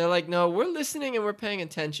they're like, no, we're listening and we're paying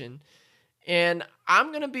attention. And I'm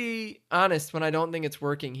going to be honest when I don't think it's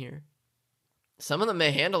working here. Some of them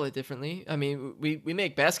may handle it differently. I mean, we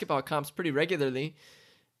make basketball comps pretty regularly,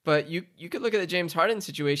 but you could look at the James Harden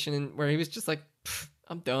situation where he was just like,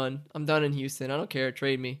 I'm done. I'm done in Houston. I don't care.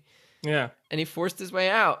 Trade me. Yeah. And he forced his way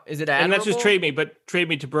out. Is it admirable? And that's just trade me, but trade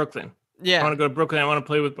me to Brooklyn. Yeah. I want to go to Brooklyn. I want to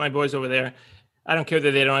play with my boys over there. I don't care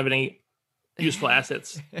that they don't have any useful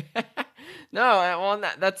assets. No, well,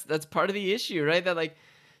 that's part of the issue, right? That like,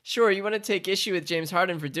 sure, you want to take issue with James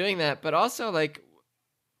Harden for doing that, but also like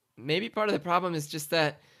maybe part of the problem is just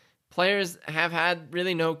that players have had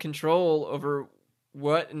really no control over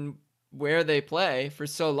what and where they play for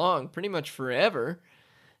so long, pretty much forever,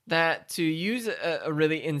 that to use a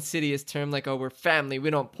really insidious term like, oh, we're family, we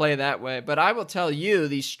don't play that way. But I will tell you,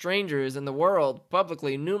 these strangers in the world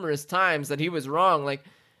publicly numerous times that he was wrong. Like,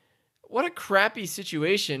 what a crappy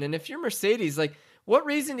situation. And if you're Mercedes, like, what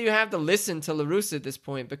reason do you have to listen to La Russa at this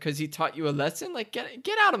point? Because he taught you a lesson? Like,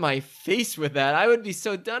 get out of my face with that. I would be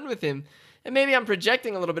so done with him. And maybe I'm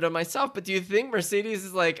projecting a little bit of myself, but do you think Mercedes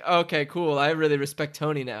is like, okay, cool, I really respect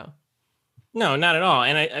Tony now? No, not at all.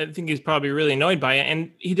 And I think he's probably really annoyed by it.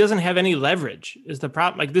 And he doesn't have any leverage is the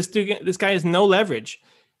problem. Like this guy has no leverage.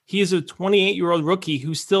 He is a 28-year-old rookie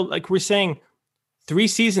who's still, like we're saying, 3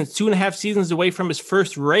 seasons, 2.5 seasons away from his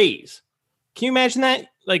first raise. Can you imagine that?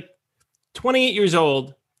 Like 28 years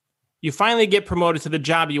old, you finally get promoted to the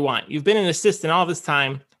job you want. You've been an assistant all this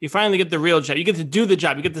time. You finally get the real job. You get to do the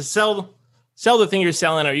job. You get to sell the thing you're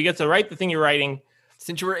selling, or you get to write the thing you're writing.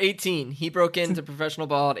 Since you were 18, he broke into professional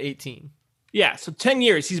ball at 18. Yeah, so 10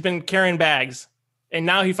 years he's been carrying bags, and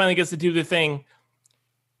now he finally gets to do the thing,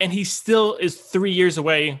 and he still is 3 years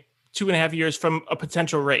away, 2.5 years from a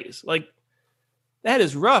potential raise. Like, that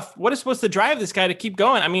is rough. What is supposed to drive this guy to keep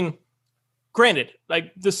going? I mean, granted,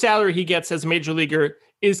 like the salary he gets as a major leaguer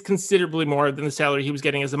is considerably more than the salary he was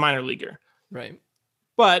getting as a minor leaguer. Right.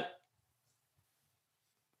 But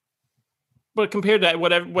compared to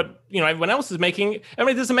what everyone else is making, I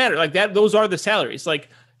mean, it doesn't matter. Like that, those are the salaries. Like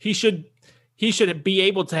he should be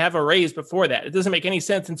able to have a raise before that. It doesn't make any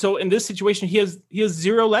sense. And so in this situation, he has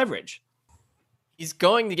zero leverage. He's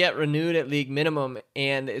going to get renewed at league minimum,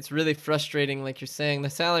 and it's really frustrating. Like you're saying,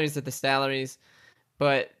 the salaries are the salaries,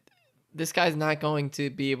 but this guy's not going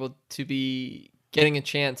to be able to be getting a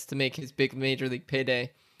chance to make his big major league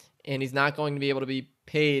payday, and he's not going to be able to be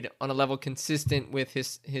paid on a level consistent with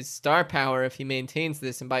his star power if he maintains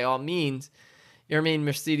this. And by all means, Yermin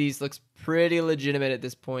Mercedes looks pretty legitimate at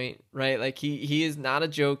this point, right? Like he is not a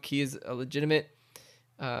joke. He is a legitimate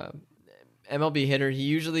MLB hitter. He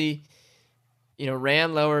usually,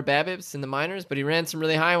 ran lower BABIPs in the minors, but he ran some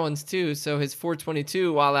really high ones too. So his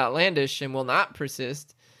 422, while outlandish and will not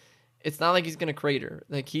persist, it's not like he's going to crater.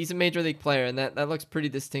 Like he's a major league player, and that looks pretty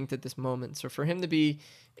distinct at this moment. So for him to be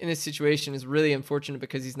in this situation is really unfortunate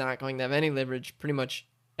because he's not going to have any leverage pretty much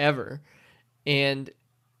ever. And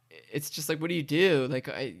it's just like, what do you do? Like,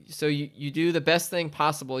 so you do the best thing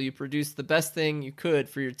possible. You produce the best thing you could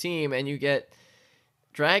for your team, and you get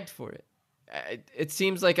dragged for it. It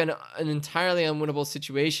seems like an entirely unwinnable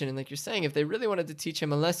situation. And like you're saying, if they really wanted to teach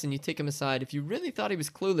him a lesson, you take him aside. If you really thought he was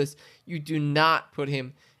clueless, you do not put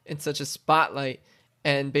him in such a spotlight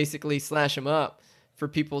and basically slash him up for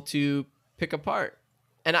people to pick apart.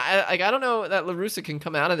 And I don't know that La Russa can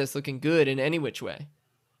come out of this looking good in any which way.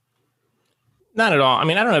 Not at all. I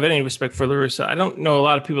mean, I don't have any respect for La Russa. I don't know a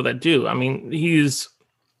lot of people that do. I mean, he's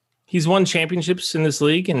won championships in this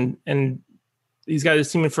league, and he's got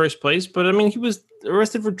his team in first place. But I mean, he was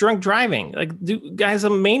arrested for drunk driving. Like, guy's a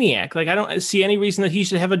maniac. Like, I don't see any reason that he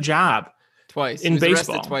should have a job twice in he was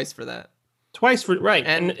baseball. arrested twice for that. Twice for right,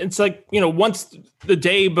 and it's like, you know, once the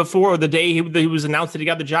day before, the day he was announced that he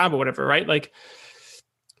got the job or whatever, right? Like,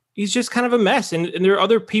 he's just kind of a mess, and there are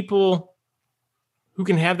other people who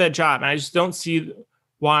can have that job, and I just don't see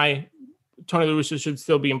why Tony La Russa should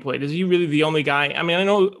still be employed. Is he really the only guy? I mean, I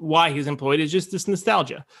know why he's employed. It's just this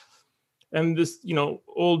nostalgia and this, you know,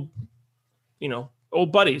 old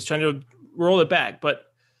buddies trying to roll it back. But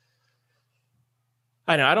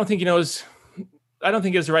I don't think he knows. I don't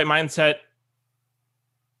think he has the right mindset.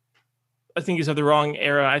 I think he's of the wrong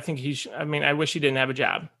era. I think I wish he didn't have a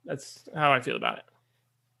job. That's how I feel about it.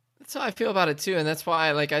 That's how I feel about it too. And that's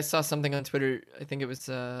why, like, I saw something on Twitter. I think it was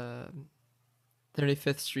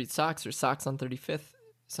 35th Street Sox or Sox on 35th,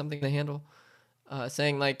 something they handle,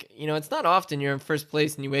 saying, like, you know, it's not often you're in first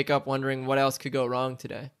place and you wake up wondering what else could go wrong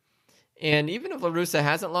today. And even if La Russa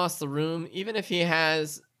hasn't lost the room, even if he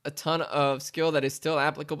has a ton of skill that is still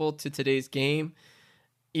applicable to today's game,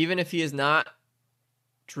 even if he is not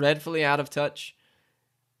dreadfully out of touch,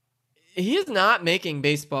 he is not making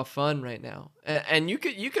baseball fun right now. And you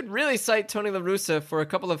could really cite Tony La Russa for a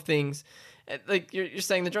couple of things. Like you're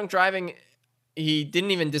saying, the drunk driving, he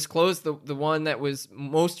didn't even disclose the one that was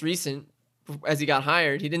most recent as he got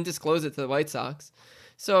hired. He didn't disclose it to the White Sox.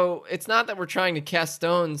 So it's not that we're trying to cast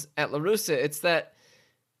stones at La Russa. It's that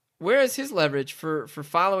where is his leverage for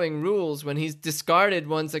following rules when he's discarded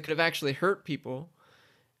ones that could have actually hurt people?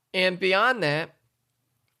 And beyond that,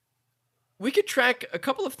 we could track a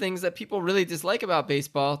couple of things that people really dislike about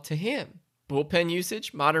baseball to him. Bullpen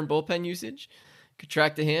usage, modern bullpen usage, could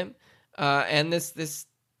track to him. And this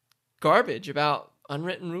garbage about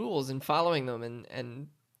unwritten rules and following them. And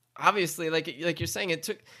obviously, like you're saying,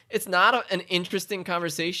 it's not an interesting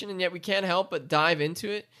conversation, and yet we can't help but dive into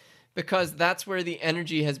it because that's where the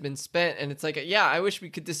energy has been spent. And it's like, yeah, I wish we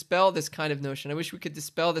could dispel this kind of notion. I wish we could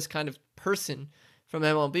dispel this kind of person from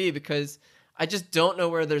MLB because I just don't know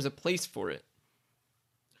where there's a place for it.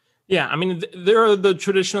 Yeah, I mean, there are the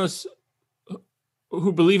traditionalists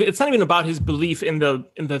who believe it's not even about his belief in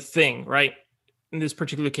the thing, right? In this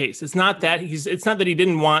particular case, it's not that he's upset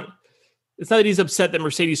that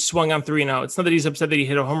Mercedes swung on 3-0. It's not that he's upset that he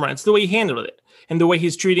hit a home run. It's the way he handled it and the way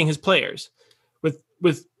he's treating his players. With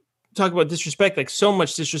talk about disrespect, like so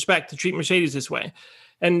much disrespect to treat Mercedes this way.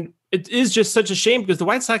 And it is just such a shame because the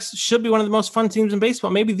White Sox should be one of the most fun teams in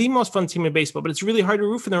baseball, maybe the most fun team in baseball, but it's really hard to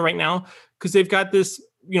root for them right now because they've got this,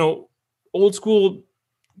 you know, old school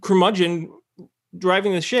curmudgeon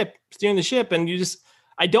driving the ship, steering the ship. And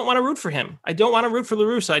I don't want to root for him. I don't want to root for La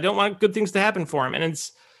Russa. I don't want good things to happen for him. And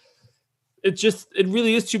it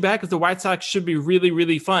really is too bad because the White Sox should be really,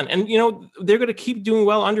 really fun. And, you know, they're going to keep doing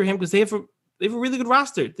well under him because they have a really good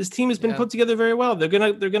roster. This team has been put together very well. They're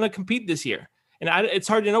going to compete this year. And it's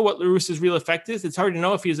hard to know what La Russa's real effect is. It's hard to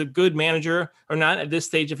know if he's a good manager or not at this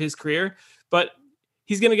stage of his career. But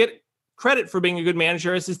he's going to get credit for being a good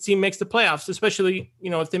manager as his team makes the playoffs. Especially, you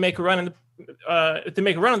know, if they make a run in the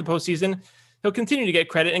postseason, he'll continue to get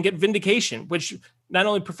credit and get vindication, which not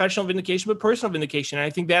only professional vindication but personal vindication. And I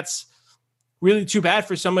think that's really too bad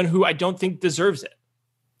for someone who I don't think deserves it.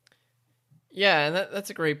 Yeah, and that's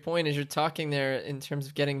a great point as you're talking there in terms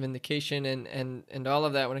of getting vindication and all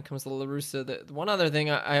of that when it comes to La Russa. The one other thing,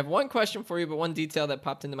 I have one question for you, but one detail that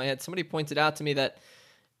popped into my head. Somebody pointed out to me that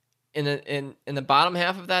in the bottom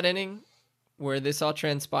half of that inning where this all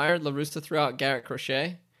transpired, La Russa threw out Garrett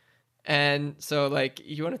Crochet. And so, like,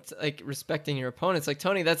 you want to, like, respecting your opponents. Like,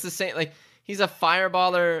 Tony, that's the same. Like, he's a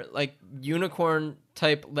fireballer, like,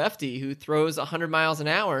 unicorn-type lefty who throws 100 miles an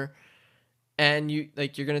hour. And you're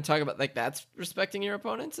going to talk about, like, that's respecting your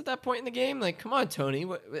opponents at that point in the game? Like, come on, Tony.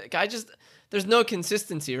 There's no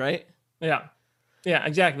consistency, right? Yeah. Yeah,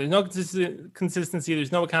 exactly. There's no consistency.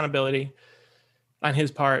 There's no accountability on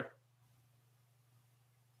his part.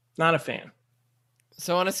 Not a fan.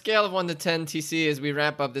 So on a scale of 1 to 10, TC, as we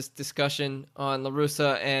wrap up this discussion on La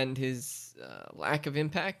Russa and his lack of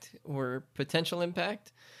impact or potential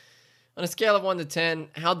impact, on a scale of 1 to 10,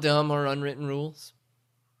 how dumb are unwritten rules?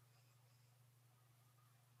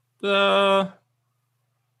 Actually,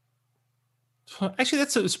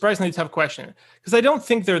 that's a surprisingly tough question because I don't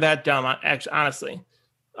think they're that dumb, actually, honestly,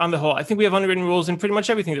 on the whole. I think we have unwritten rules in pretty much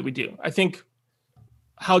everything that we do. I think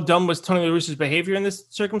how dumb was Tony La Russa's behavior in this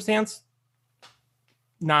circumstance?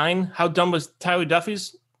 9. How dumb was Tyler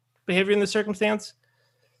Duffy's behavior in this circumstance?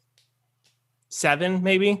 7,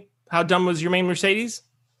 maybe. How dumb was Yermain Mercedes?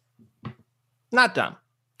 not dumb.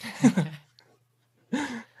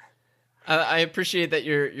 I appreciate that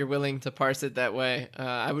you're willing to parse it that way.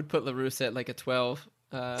 I would put La Russa at like a 12,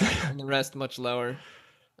 and the rest much lower.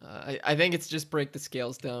 I think it's just break the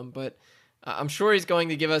scales down, but I'm sure he's going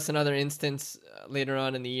to give us another instance later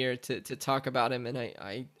on in the year to talk about him, and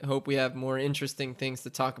I hope we have more interesting things to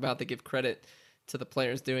talk about that give credit to the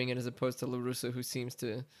players doing it as opposed to La Russa, who seems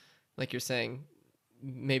to, like you're saying,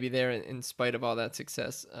 maybe there in spite of all that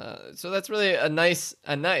success. So that's really a nice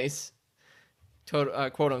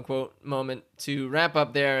quote unquote moment to wrap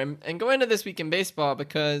up there and go into this week in baseball,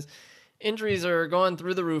 because injuries are going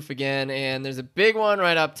through the roof again, and there's a big one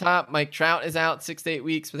right up top. Mike Trout is out 6 to 8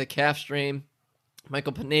 weeks with a calf strain.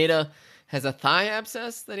 Michael Pineda has a thigh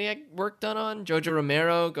abscess that he had work done on. Jojo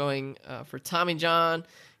Romero going for Tommy John.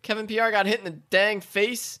 Kevin Pillar got hit in the dang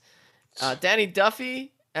face. Danny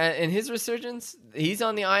Duffy, in his resurgence, he's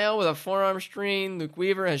on the IL with a forearm strain. Luke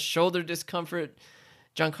Weaver has shoulder discomfort.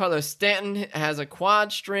 Giancarlo Stanton has a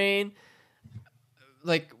quad strain.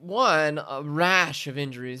 Like, one, a rash of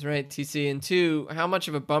injuries, right, TC? And two, how much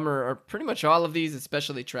of a bummer are pretty much all of these,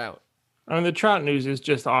 especially Trout? I mean, the Trout news is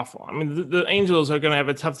just awful. I mean, the Angels are going to have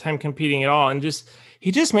a tough time competing at all. And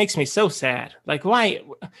he just makes me so sad. Like, why?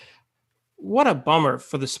 What a bummer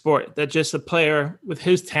for the sport that just a player with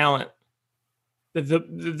his talent,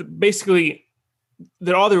 that basically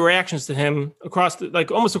that all the reactions to him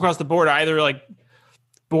almost across the board are either like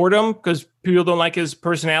boredom because people don't like his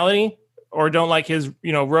personality or don't like his,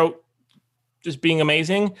 rote just being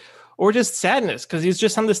amazing, or just sadness because he's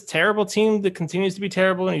just on this terrible team that continues to be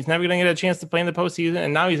terrible and he's never going to get a chance to play in the postseason,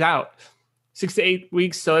 and now he's out 6 to 8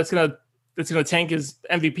 weeks. So that's gonna tank his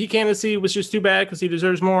MVP candidacy, which is too bad because he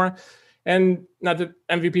deserves more. And not that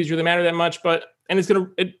MVPs really matter that much,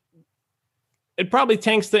 it probably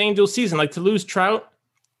tanks the Angels season. Like, to lose Trout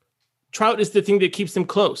is the thing that keeps them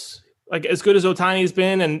close. Like, as good as Ohtani has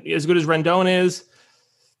been and as good as Rendon is,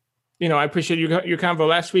 I appreciate your convo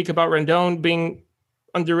last week about Rendon being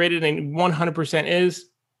underrated, and 100% is.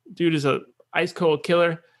 Dude is a ice cold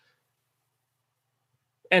killer,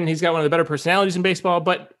 and he's got one of the better personalities in baseball.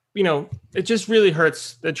 But it just really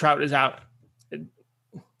hurts that Trout is out.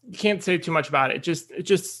 You can't say too much about it. It's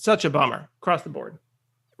just such a bummer across the board.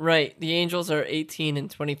 Right. The Angels are 18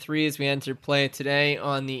 and 23 as we enter play today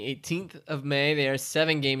on the 18th of May. They are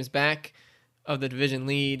 7 games back of the division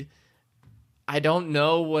lead. I don't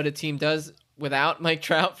know what a team does without Mike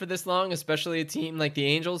Trout for this long, especially a team like the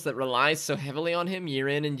Angels that relies so heavily on him year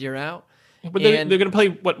in and year out. But they're going to play,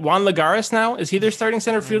 Juan Lagares now? Is he their starting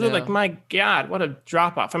center fielder? Like, my God, what a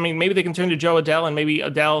drop-off. I mean, maybe they can turn to Joe Adell, and maybe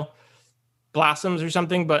Adell blossoms or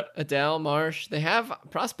something, but... Adell, Marsh, they have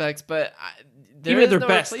prospects, but... Even at their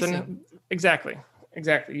best. Exactly.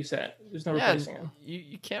 You said it. There's no replacing him.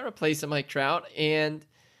 You can't replace a Mike Trout. And,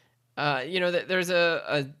 there's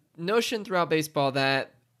a notion throughout baseball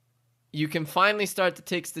that you can finally start to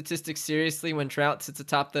take statistics seriously when Trout sits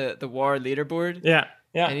atop the WAR leaderboard. Yeah.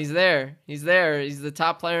 And he's there. He's the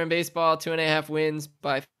top player in baseball, 2.5 wins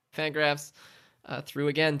by Fangraphs through,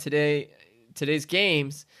 again, today's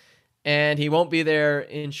games. And he won't be there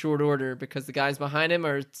in short order because the guys behind him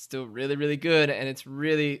are still really, really good, and it's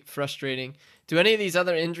really frustrating. Do any of these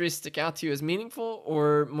other injuries stick out to you as meaningful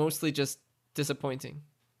or mostly just disappointing?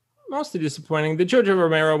 Mostly disappointing. The Jojo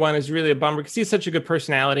Romero one is really a bummer because he's such a good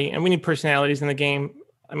personality, and we need personalities in the game.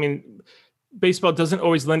 I mean, baseball doesn't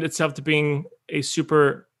always lend itself to being a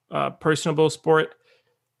super personable sport,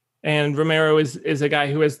 and Romero is a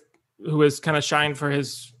guy who has kind of shined for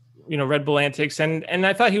his Red Bull antics. And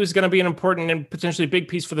I thought he was going to be an important and potentially big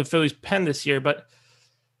piece for the Phillies pen this year, but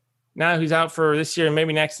now he's out for this year and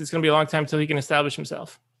maybe next. It's going to be a long time until he can establish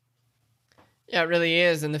himself. Yeah, it really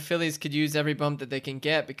is. And the Phillies could use every bump that they can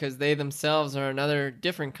get because they themselves are another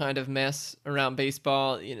different kind of mess around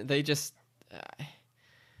baseball. They just,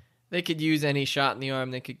 they could use any shot in the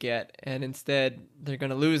arm they could get. And instead they're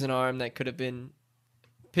going to lose an arm that could have been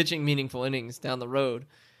pitching meaningful innings down the road.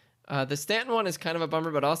 The Stanton one is kind of a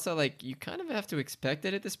bummer, but also like you kind of have to expect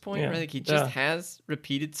it at this point, right? Like he just has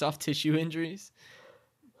repeated soft tissue injuries.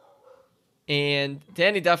 And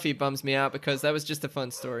Danny Duffy bums me out because that was just a fun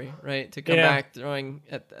story, right? To come back throwing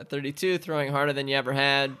at 32, throwing harder than you ever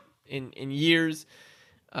had in years.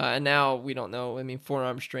 And now we don't know. I mean,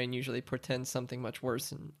 forearm strain usually portends something much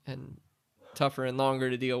worse and tougher and longer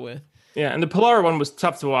to deal with. Yeah, and the Pillar one was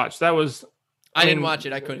tough to watch. That was... I didn't watch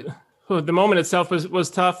it. I couldn't. The moment itself was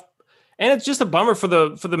tough. And it's just a bummer for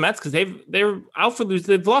the Mets because they're outfielders.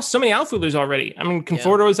 They've lost so many outfielders already. I mean,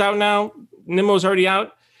 Conforto is out now. Nimmo's already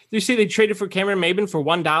out. Did you see they traded for Cameron Maybin for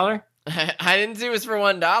 $1? I didn't see it was for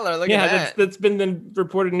 $1. Look at that. That's been the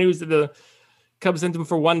reported news that the Cubs sent him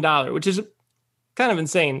for $1, which is kind of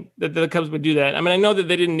insane that the Cubs would do that. I mean, I know that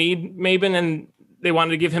they didn't need Maben and they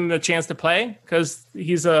wanted to give him a chance to play because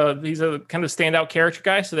he's a kind of standout character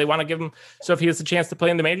guy. So they want to give him. So if he has a chance to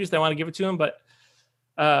play in the majors, they want to give it to him. But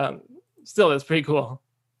still, that's pretty cool.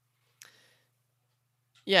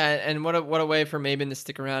 Yeah, and what a way for Maben to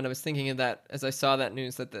stick around. I was thinking of that as I saw that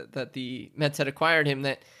news that the Mets had acquired him.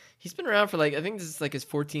 That he's been around for like, I think this is like his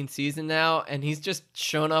 14th season now, and he's just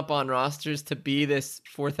shown up on rosters to be this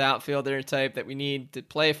fourth outfielder type that we need to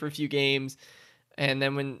play for a few games, and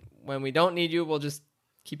then when we don't need you, we'll just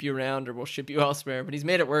keep you around or we'll ship you elsewhere. But he's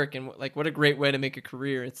made it work, and like what a great way to make a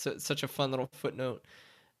career. It's such a fun little footnote.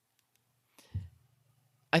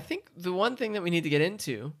 I think the one thing that we need to get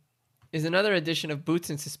into is another edition of Boots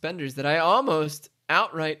and Suspenders that I almost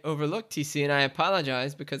outright overlooked, TC, and I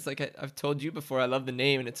apologize because, like I've told you before, I love the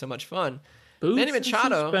name and it's so much fun. Boots Manny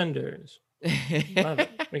Machado. and Suspenders. Love it.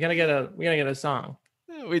 We gotta get a song.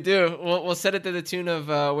 We do. We'll set it to the tune of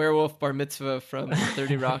Werewolf Bar Mitzvah from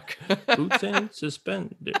 30 Rock. Boots and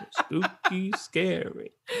Suspenders, spooky,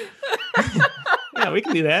 scary. Yeah, we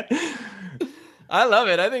can do that. I love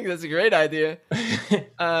it. I think that's a great idea.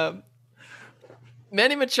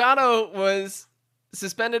 Manny Machado was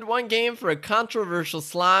suspended one game for a controversial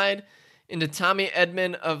slide into Tommy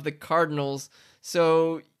Edman of the Cardinals.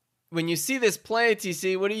 So when you see this play,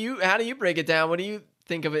 TC, how do you break it down? What do you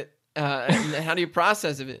think of it? And how do you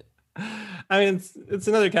process of it? I mean, it's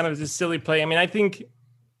another kind of just silly play. I mean, I think,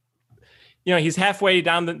 he's halfway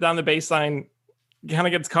down the baseline, kind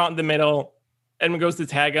of gets caught in the middle. Edman goes to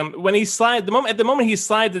tag him. When he slides, at the moment he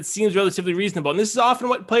slides, it seems relatively reasonable. And this is often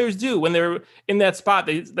what players do when they're in that spot.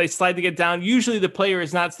 They slide to get down. Usually the player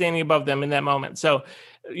is not standing above them in that moment. So,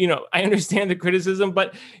 I understand the criticism,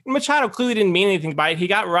 but Machado clearly didn't mean anything by it. He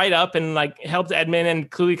got right up and like helped Edman and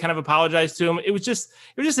clearly kind of apologized to him. It was just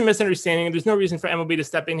a misunderstanding. And there's no reason for MLB to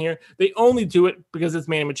step in here. They only do it because it's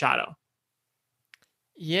Manny Machado.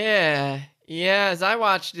 Yeah. As I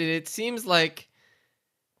watched it, it seems like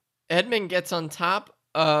Edman gets on top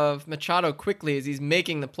of Machado quickly as he's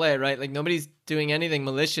making the play, right? Like nobody's doing anything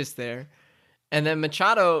malicious there. And then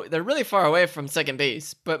Machado, they're really far away from second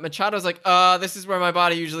base, but Machado's like, this is where my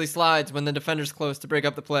body usually slides when the defender's close to break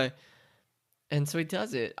up the play. And so he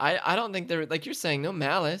does it. I don't think they're, like you're saying, no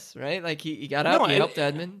malice, right? Like he got up, he helped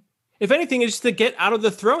Edman. If anything, it's just to get out of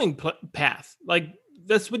the throwing path. Like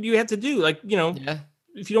that's what you have to do. Like,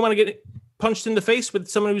 If you don't want to get punched in the face with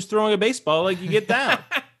someone who's throwing a baseball, like you get down.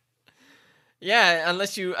 Yeah,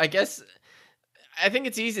 unless I think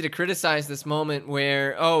it's easy to criticize this moment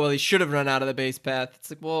where, he should have run out of the base path.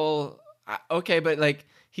 It's like, well, okay, but like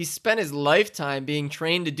he spent his lifetime being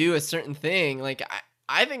trained to do a certain thing. Like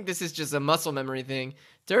I think this is just a muscle memory thing,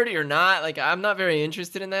 dirty or not. Like I'm not very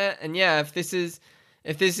interested in that. And yeah, if this is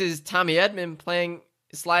Tommy Edman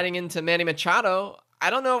sliding into Manny Machado,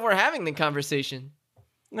 I don't know if we're having the conversation.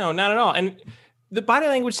 No, not at all. And the body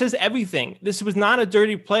language says everything. This was not a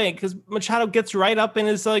dirty play because Machado gets right up and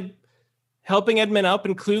is like helping Edman up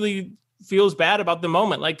and clearly feels bad about the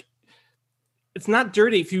moment. Like it's not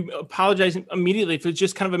dirty if you apologize immediately. If it's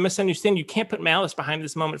just kind of a misunderstanding, you can't put malice behind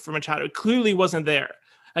this moment for Machado. It clearly wasn't there.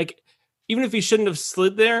 Like even if he shouldn't have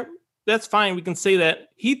slid there, that's fine. We can say that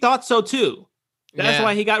he thought so too. That's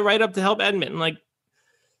why he got right up to help Edman. Like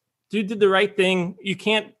dude did the right thing. You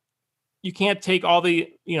can't take all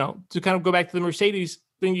the, to kind of go back to the Mercedes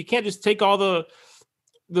thing. You can't just take all the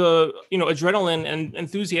adrenaline and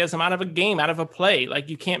enthusiasm out of a game, out of a play. Like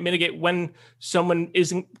you can't mitigate when someone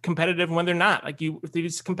isn't competitive and when they're not. Like if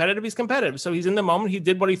he's competitive, he's competitive. So he's in the moment. He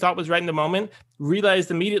did what he thought was right in the moment,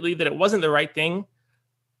 realized immediately that it wasn't the right thing,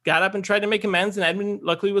 got up and tried to make amends. And Edman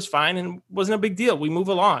luckily was fine and wasn't a big deal. We move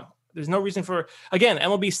along. There's no reason for, again,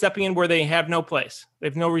 MLB stepping in where they have no place. They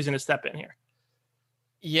have no reason to step in here.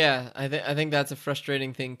 Yeah, I think that's a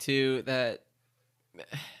frustrating thing too. That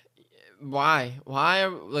why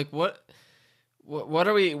like what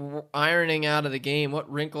are we ironing out of the game?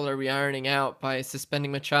 What wrinkle are we ironing out by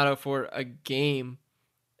suspending Machado for a game?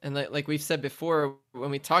 And like we've said before,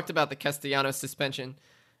 when we talked about the Castellanos suspension,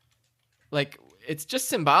 like it's just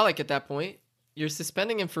symbolic at that point. You're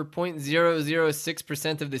suspending him for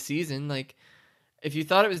 0.006% of the season. Like if you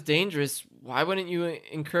thought it was dangerous, why wouldn't you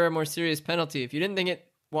incur a more serious penalty? If you didn't think it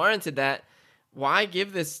warranted that, why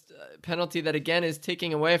give this penalty that again is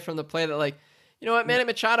taking away from the play that, like, you know what, Manny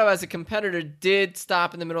Machado as a competitor did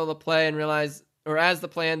stop in the middle of the play and realize, or as the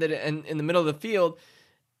play ended and in the middle of the field,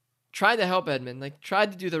 tried to help Edman, like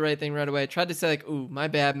tried to do the right thing right away, tried to say like, ooh, my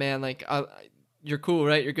bad, man, like you're cool,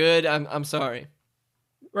 right? You're good. I'm sorry.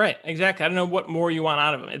 Right, exactly. I don't know what more you want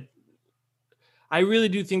out of him. I really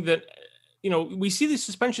do think that, we see these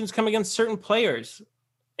suspensions come against certain players.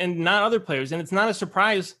 and not other players. And it's not a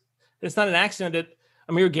surprise. It's not an accident that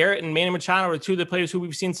Amir Garrett and Manny Machado are two of the players who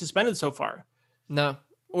we've seen suspended so far. No.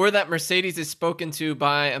 Or that Mercedes is spoken to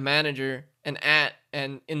by a manager and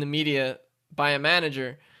in the media by a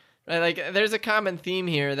manager. Right? Like, there's a common theme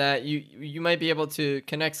here that you might be able to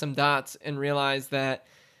connect some dots and realize that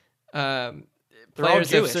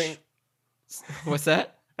players have certain... What's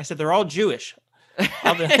that? I said they're all Jewish.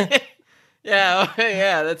 Yeah,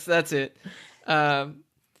 that's it.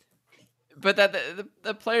 But that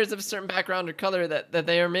the players of a certain background or color that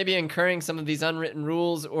they are maybe incurring some of these unwritten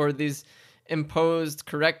rules or these imposed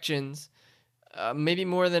corrections, maybe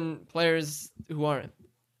more than players who aren't.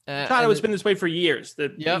 Machado has been this way for years.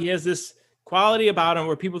 That he has this quality about him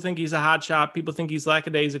where people think he's a hot shot, people think he's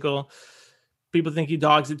lackadaisical, people think he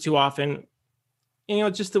dogs it too often. You know,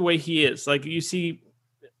 just the way he is. Like you see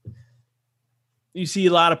a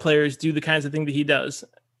lot of players do the kinds of thing that he does.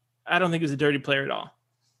 I don't think he's a dirty player at all.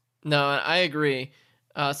 No, I agree.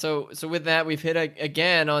 So with that, we've hit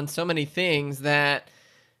again on so many things that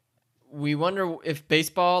we wonder if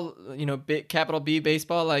baseball, capital B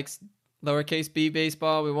baseball, like lowercase b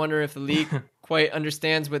baseball, we wonder if the league quite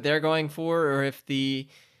understands what they're going for, or if the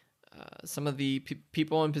some of the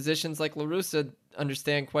people in positions like La Russa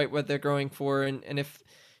understand quite what they're going for, and if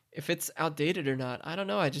it's outdated or not. I don't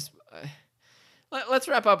know. Let's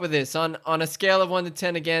wrap up with this on a scale of 1 to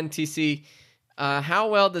 10 again, TC. How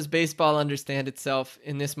well does baseball understand itself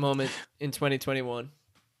in this moment in 2021?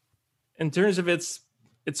 In terms of its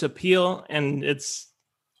appeal and its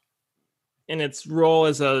role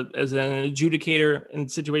as an adjudicator in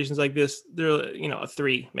situations like this, they're a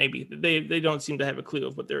 3 maybe. They don't seem to have a clue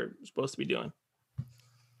of what they're supposed to be doing.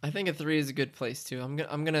 I think a 3 is a good place too.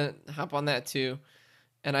 I'm gonna hop on that too,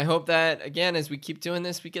 and I hope that again as we keep doing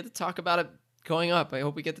this, we get to talk about it going up. I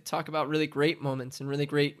hope we get to talk about really great moments and really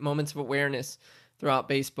great moments of awareness throughout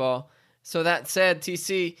baseball. So that said,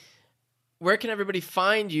 TC, where can everybody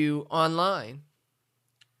find you online?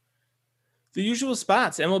 The usual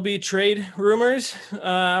spots. MLB Trade Rumors.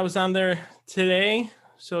 I was on there today.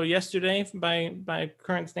 So yesterday, by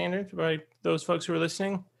current standards, by those folks who are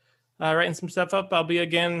listening, writing some stuff up. I'll be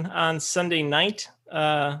again on Sunday night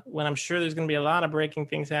when I'm sure there's going to be a lot of breaking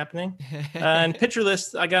things happening. And Pitcher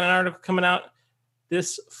List, I got an article coming out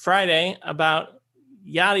this Friday about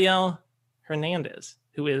Yadiel Hernandez,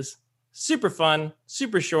 who is super fun,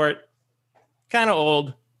 super short, kind of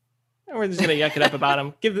old. And we're just going to yuck it up about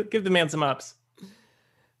him. Give the man some ups.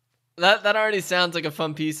 That already sounds like a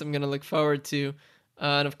fun piece I'm going to look forward to.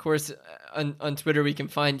 And of course, on Twitter, we can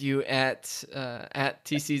find you at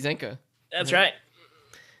TC Zenka. That's right.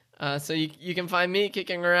 So you can find me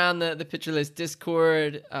kicking around the Pitcher List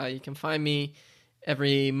Discord. You can find me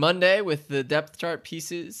every Monday with the depth chart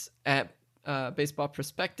pieces at Baseball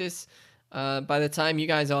Prospectus. By the time you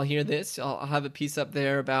guys all hear this, I'll have a piece up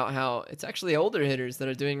there about how it's actually older hitters that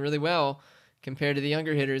are doing really well compared to the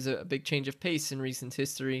younger hitters, a big change of pace in recent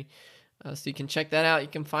history. So you can check that out. You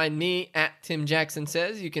can find me at Tim Jackson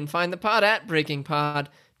Says. You can find the pod at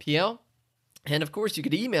BreakingPodPL. And of course, you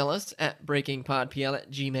could email us at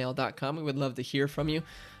breakingpodpl@gmail.com. We would love to hear from you.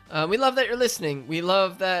 We love that you're listening. We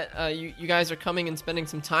love that you guys are coming and spending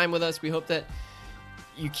some time with us. We hope that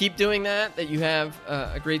you keep doing that you have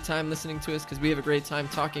a great time listening to us, because we have a great time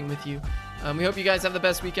talking with you. We hope you guys have the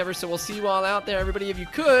best week ever, so we'll see you all out there. Everybody, if you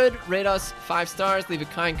could, rate us 5 stars, leave a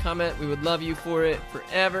kind comment. We would love you for it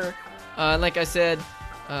forever. And like I said,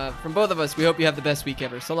 from both of us, we hope you have the best week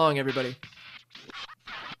ever. So long, everybody.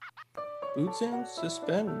 Boots and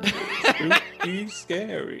suspenders. Spooky,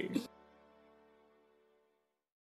 scary.